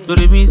choir. Do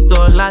they mean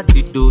so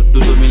lati do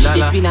me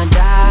lala. She dey feel and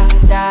da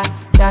da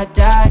da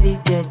da da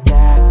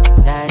da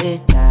da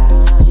da.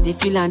 She dey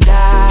feel and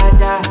da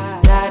da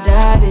da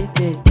da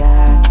da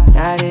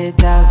da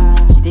da.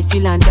 She dey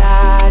feel and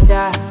da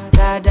da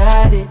da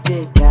da da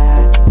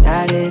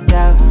da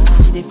da.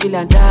 She dey feel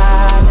and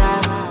da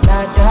da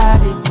da da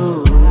da.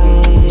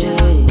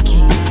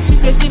 She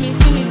said till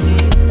infinity,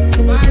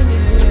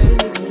 infinity,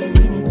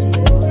 infinity.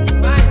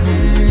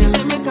 She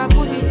said make I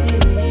put it in.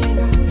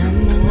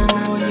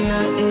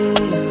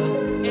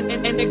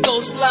 And it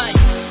goes like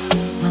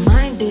my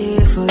mind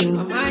there for you,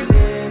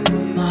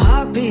 my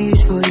heart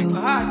beats for you.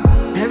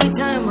 Every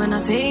time when I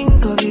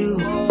think of you,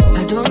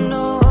 I don't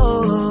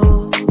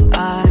know.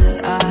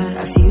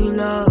 I feel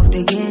loved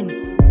again.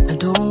 I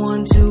don't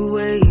want to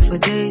wait for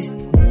days.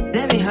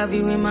 Let me have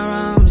you in my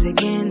arms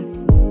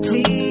again,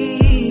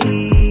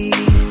 please.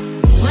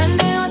 When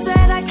they all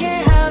said I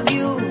can't have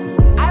you,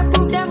 I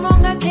proved them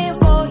wrong. I came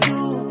for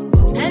you,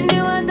 and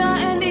you were the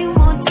ending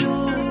one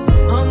too.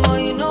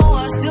 You know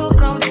I still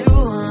come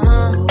through.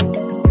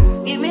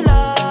 Give me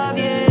love,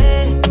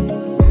 yeah,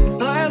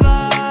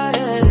 forever,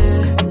 yeah.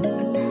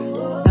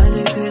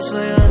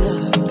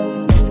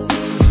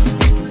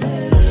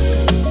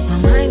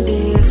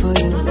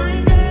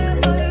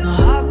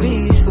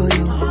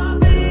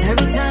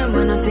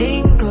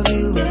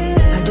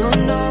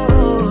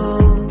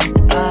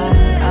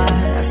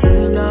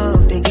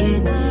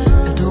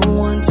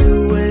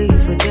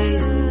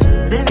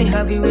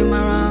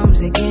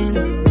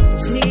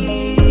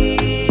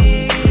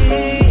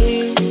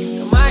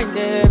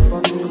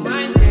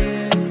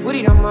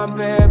 my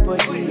bed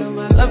body.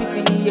 Love it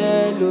in the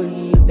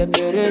Elohim,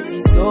 separate the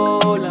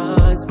soul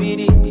and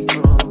spirit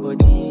from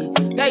body.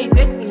 Yeah, you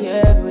take me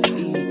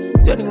heavenly.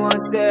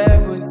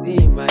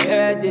 21:17, my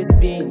head is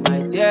spin,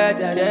 my dear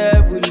that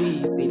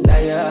heavily. Say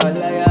liar,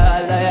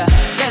 liar, liar.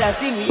 Girl, I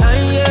see me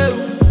and you.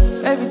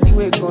 Everything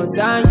will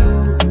consign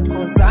you,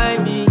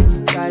 consign me.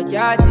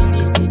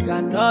 Psychiatry,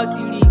 cannot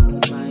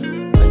delete my.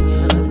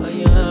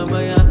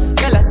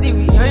 Girl, I see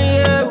me and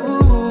you.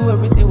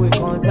 Everything will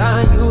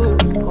consign you,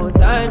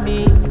 consign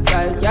me.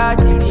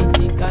 Psychiatry,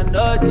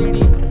 cannot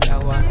delete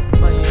our.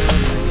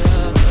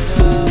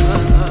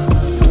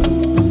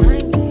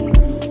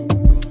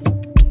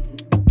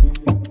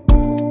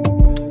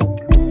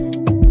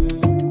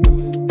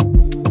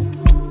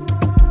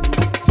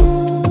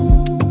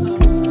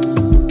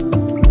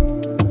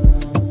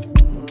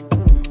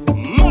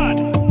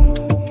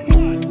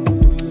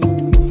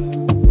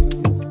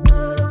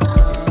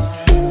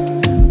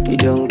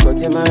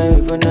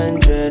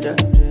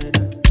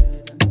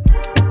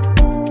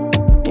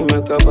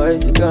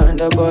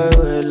 The boy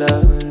will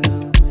love.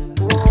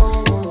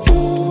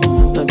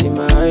 Not in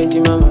my eyes,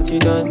 in my mouth, you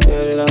don't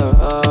tell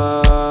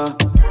her.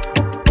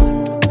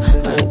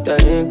 I ain't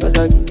telling cause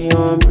I give you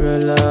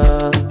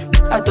umbrella.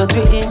 I thought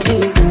we in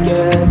this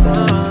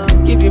together.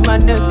 Give you my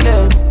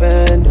necklace,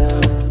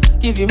 pendant.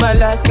 Give you my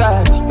last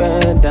cash,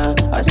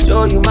 pendant. I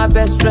show you my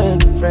best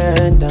friend.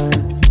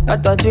 I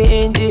thought we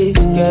in this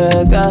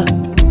together.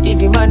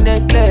 Give you my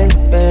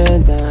necklace,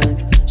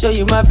 pendant. Show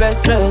you my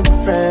best friend.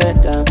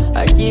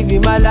 I give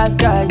you my last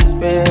guy, you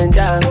spend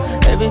down.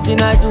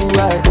 Everything I do,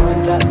 I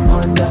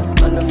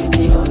under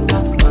 50, under.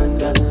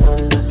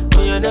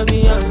 Oh, you never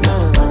be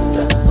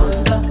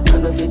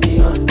under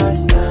 50,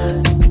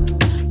 understand.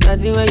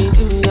 Nothing when you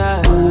do me, I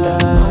under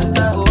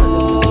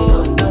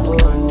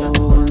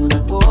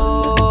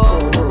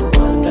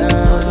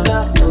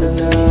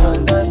 50,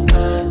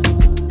 understand.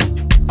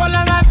 All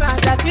of my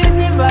fans are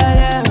busy for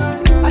them.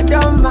 I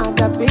don't mind,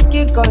 I pick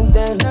it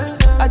content.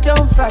 I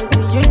don't fight the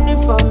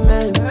uniform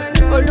man.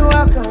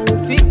 Oluwa, can you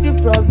fix the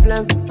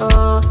problem?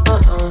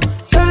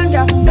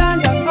 Thunder,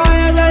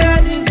 fire, that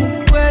your reason.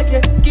 Where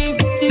they give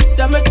you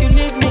teacher, make you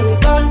leave me.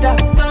 Thunder,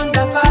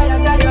 fire,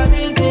 that your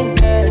reason.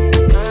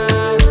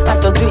 I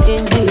thought we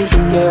in this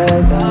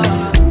together.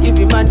 Give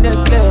you my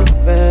necklace,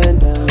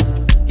 pendant.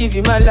 Give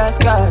you my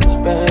last cash,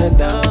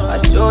 pendant. I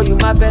show you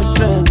my best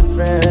friend.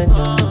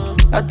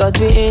 I thought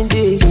we in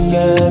this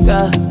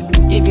together.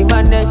 Give you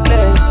my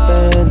necklace,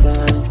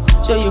 pendant.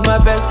 Show you my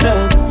best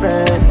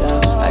friend.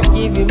 I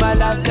give you my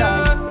last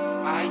guys.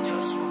 I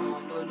just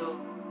want Lolo.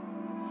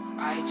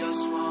 I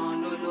just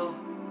want Lolo.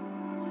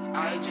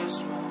 I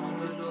just want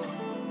Lolo.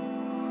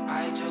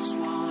 I just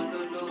want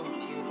Lolo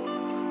of you.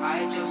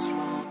 I just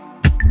want.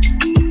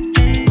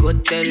 Go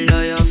tell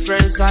all your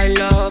friends I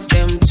love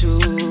them too.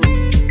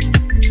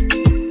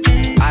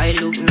 I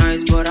look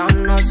nice, but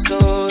I'm not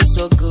so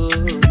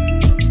good.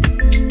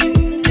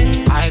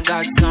 I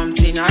got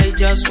something I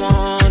just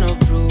wanna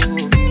prove.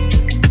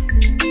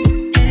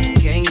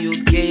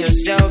 Get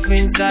yourself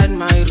inside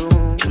my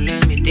room.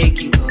 Let me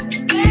take you up.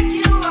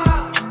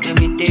 Let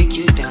me take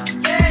you down.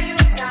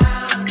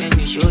 Let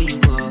me show you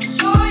up.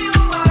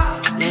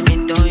 Let me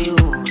turn you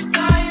on.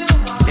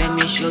 Let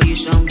me show you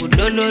some good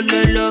lo. Let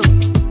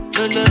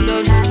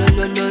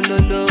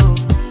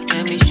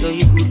me show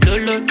you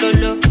good lo.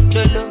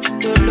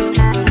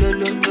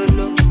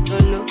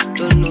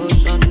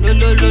 Son lo.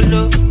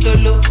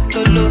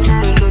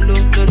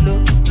 Let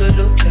me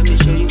show you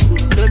good lo.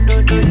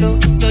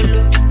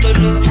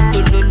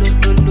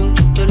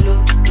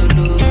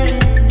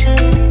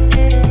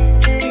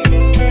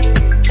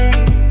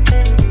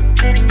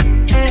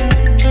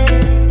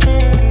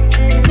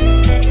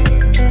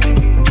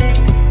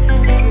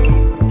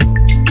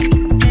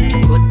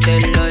 Go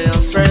tell all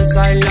your friends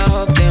I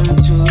love them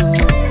too.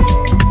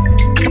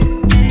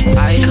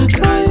 I look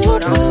nice,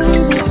 but I'm not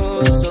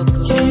so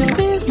good. Can you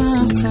be my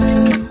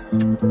friend?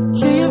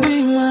 Can you be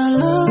my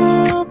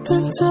lover up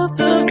until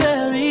the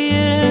very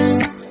end?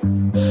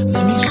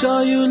 Let me show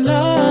you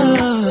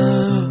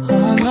love. I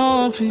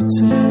don't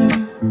pretend.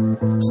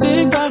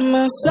 Stick by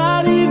my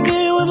side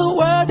even when the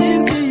world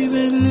is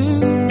giving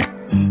in.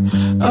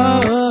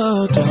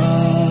 Oh,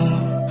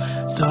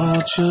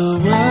 don't you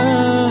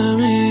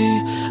worry.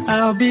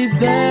 I'll be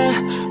there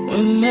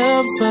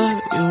whenever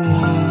you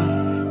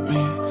want me.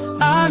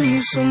 I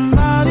need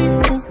somebody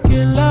who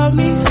can love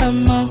me at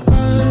my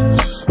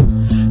worst.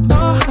 No,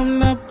 I'm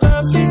not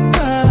perfect,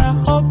 but I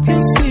hope you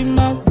see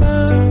my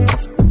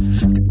worth.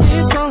 'Cause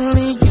it's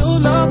only you,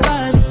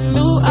 nobody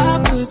knew I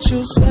put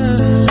you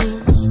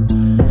first.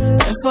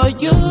 And for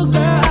you,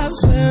 girl, I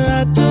swear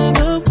I do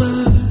the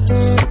worst.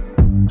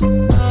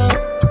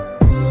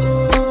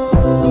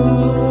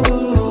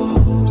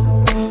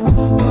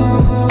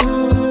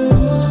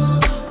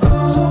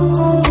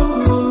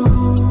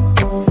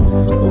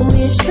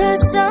 We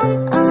trust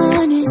I'm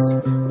honest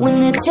when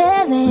they're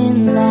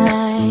telling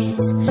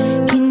lies.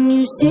 Can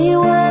you see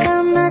what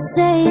I'm not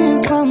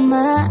saying from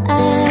my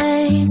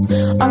eyes?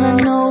 All I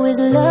know is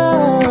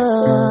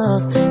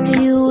love. For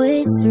you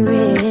it's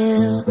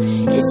real.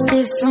 It's It's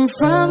different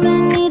from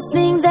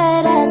anything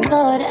that I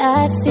thought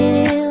I'd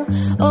feel.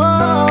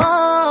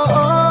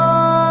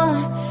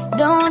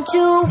 Don't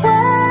you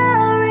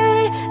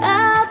worry,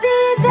 I'll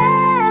be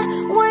there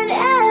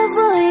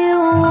whenever you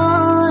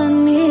want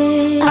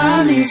me.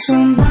 I need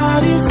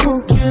somebody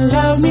who can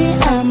love me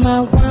at my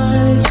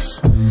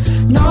worst.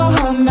 No,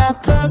 I'm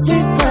not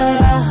perfect,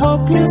 but I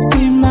hope you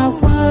see my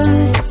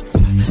worth.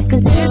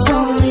 'Cause it's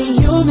only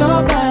you,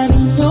 nobody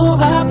knew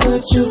I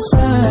put you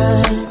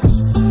first.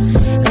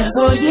 And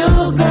for you,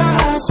 girl,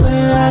 I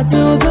swear I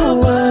do the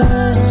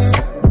worst.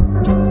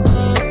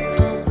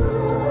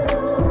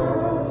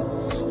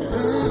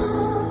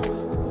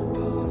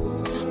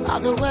 All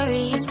the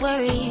worries,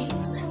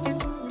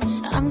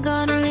 I'm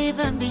gonna leave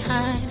them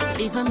behind.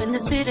 Leave them in the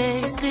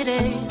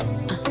city.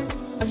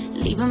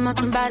 Leave them on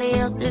somebody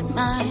else's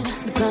mind.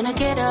 I'm gonna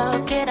get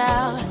up, get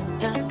out,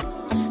 yeah.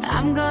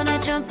 I'm gonna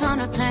jump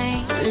on a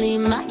plane.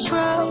 Leave my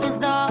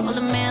troubles all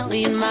a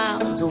million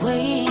miles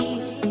away.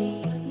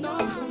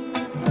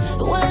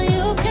 Well,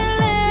 you can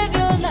live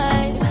your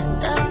life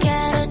stuck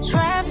at a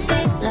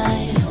traffic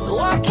light,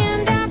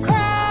 walking down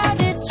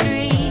crowded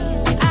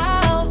streets.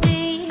 I'll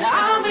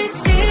be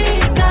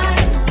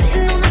seaside,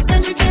 sitting on the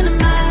sand drinking in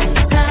my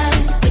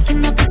time,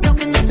 waking up and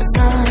soaking up the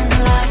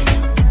sunlight.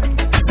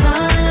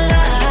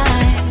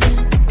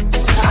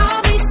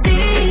 I'll be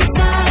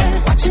seaside,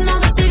 watching all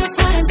the seagulls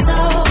flying so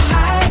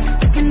high,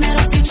 looking at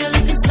our future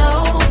looking so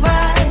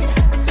bright,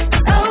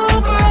 so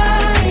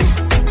bright.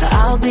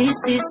 I'll be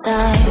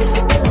seaside.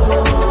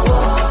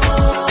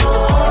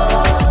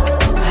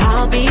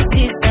 I'll be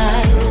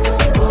seaside.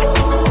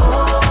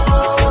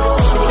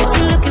 If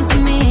you're looking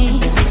for me,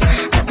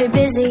 I'll be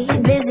busy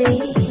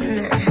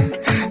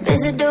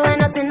doing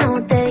nothing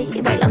all day,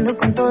 bailando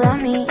con toda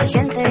mi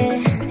gente.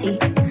 Y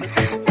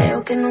veo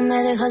que no me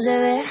dejas de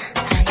ver.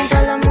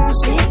 Mientras la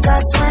música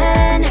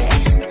suene,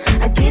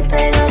 aquí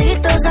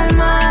pegaditos al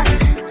mar.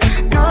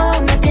 No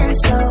me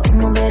pienso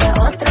mover a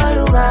otro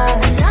lugar.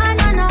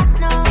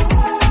 No.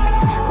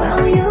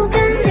 Well, you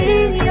can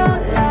live your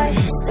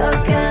life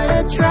stuck at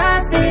a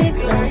traffic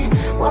light,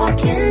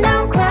 walking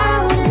down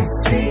crowded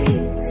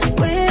streets.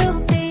 We'll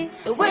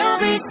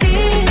be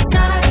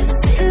seaside,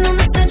 sitting on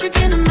the sand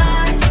drinking in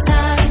my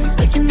time,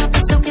 waking up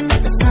and soaking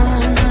up the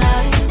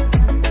sunlight.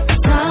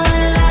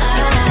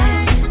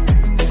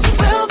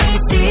 We'll be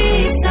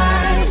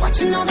seaside,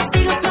 watching all the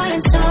seagulls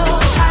flying so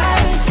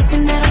high,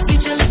 looking at our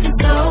future looking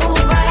so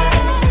bright,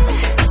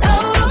 so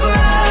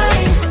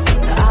bright.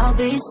 I'll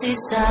be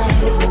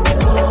seaside.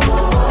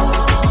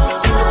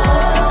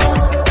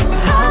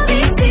 I'll be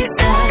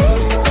seaside.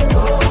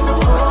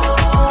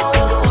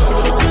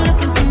 If you're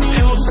looking for me,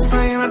 me gustas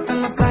para llevarte a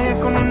la playa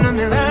con unas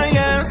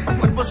medallas, tu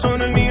cuerpo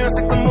sobre el mío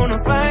hace como una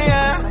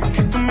falla,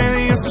 que tú me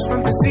digas tus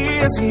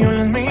fantasías y yo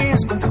las mías,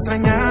 cuánto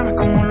extrañaba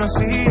como lo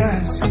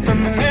hacías,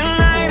 flotando en el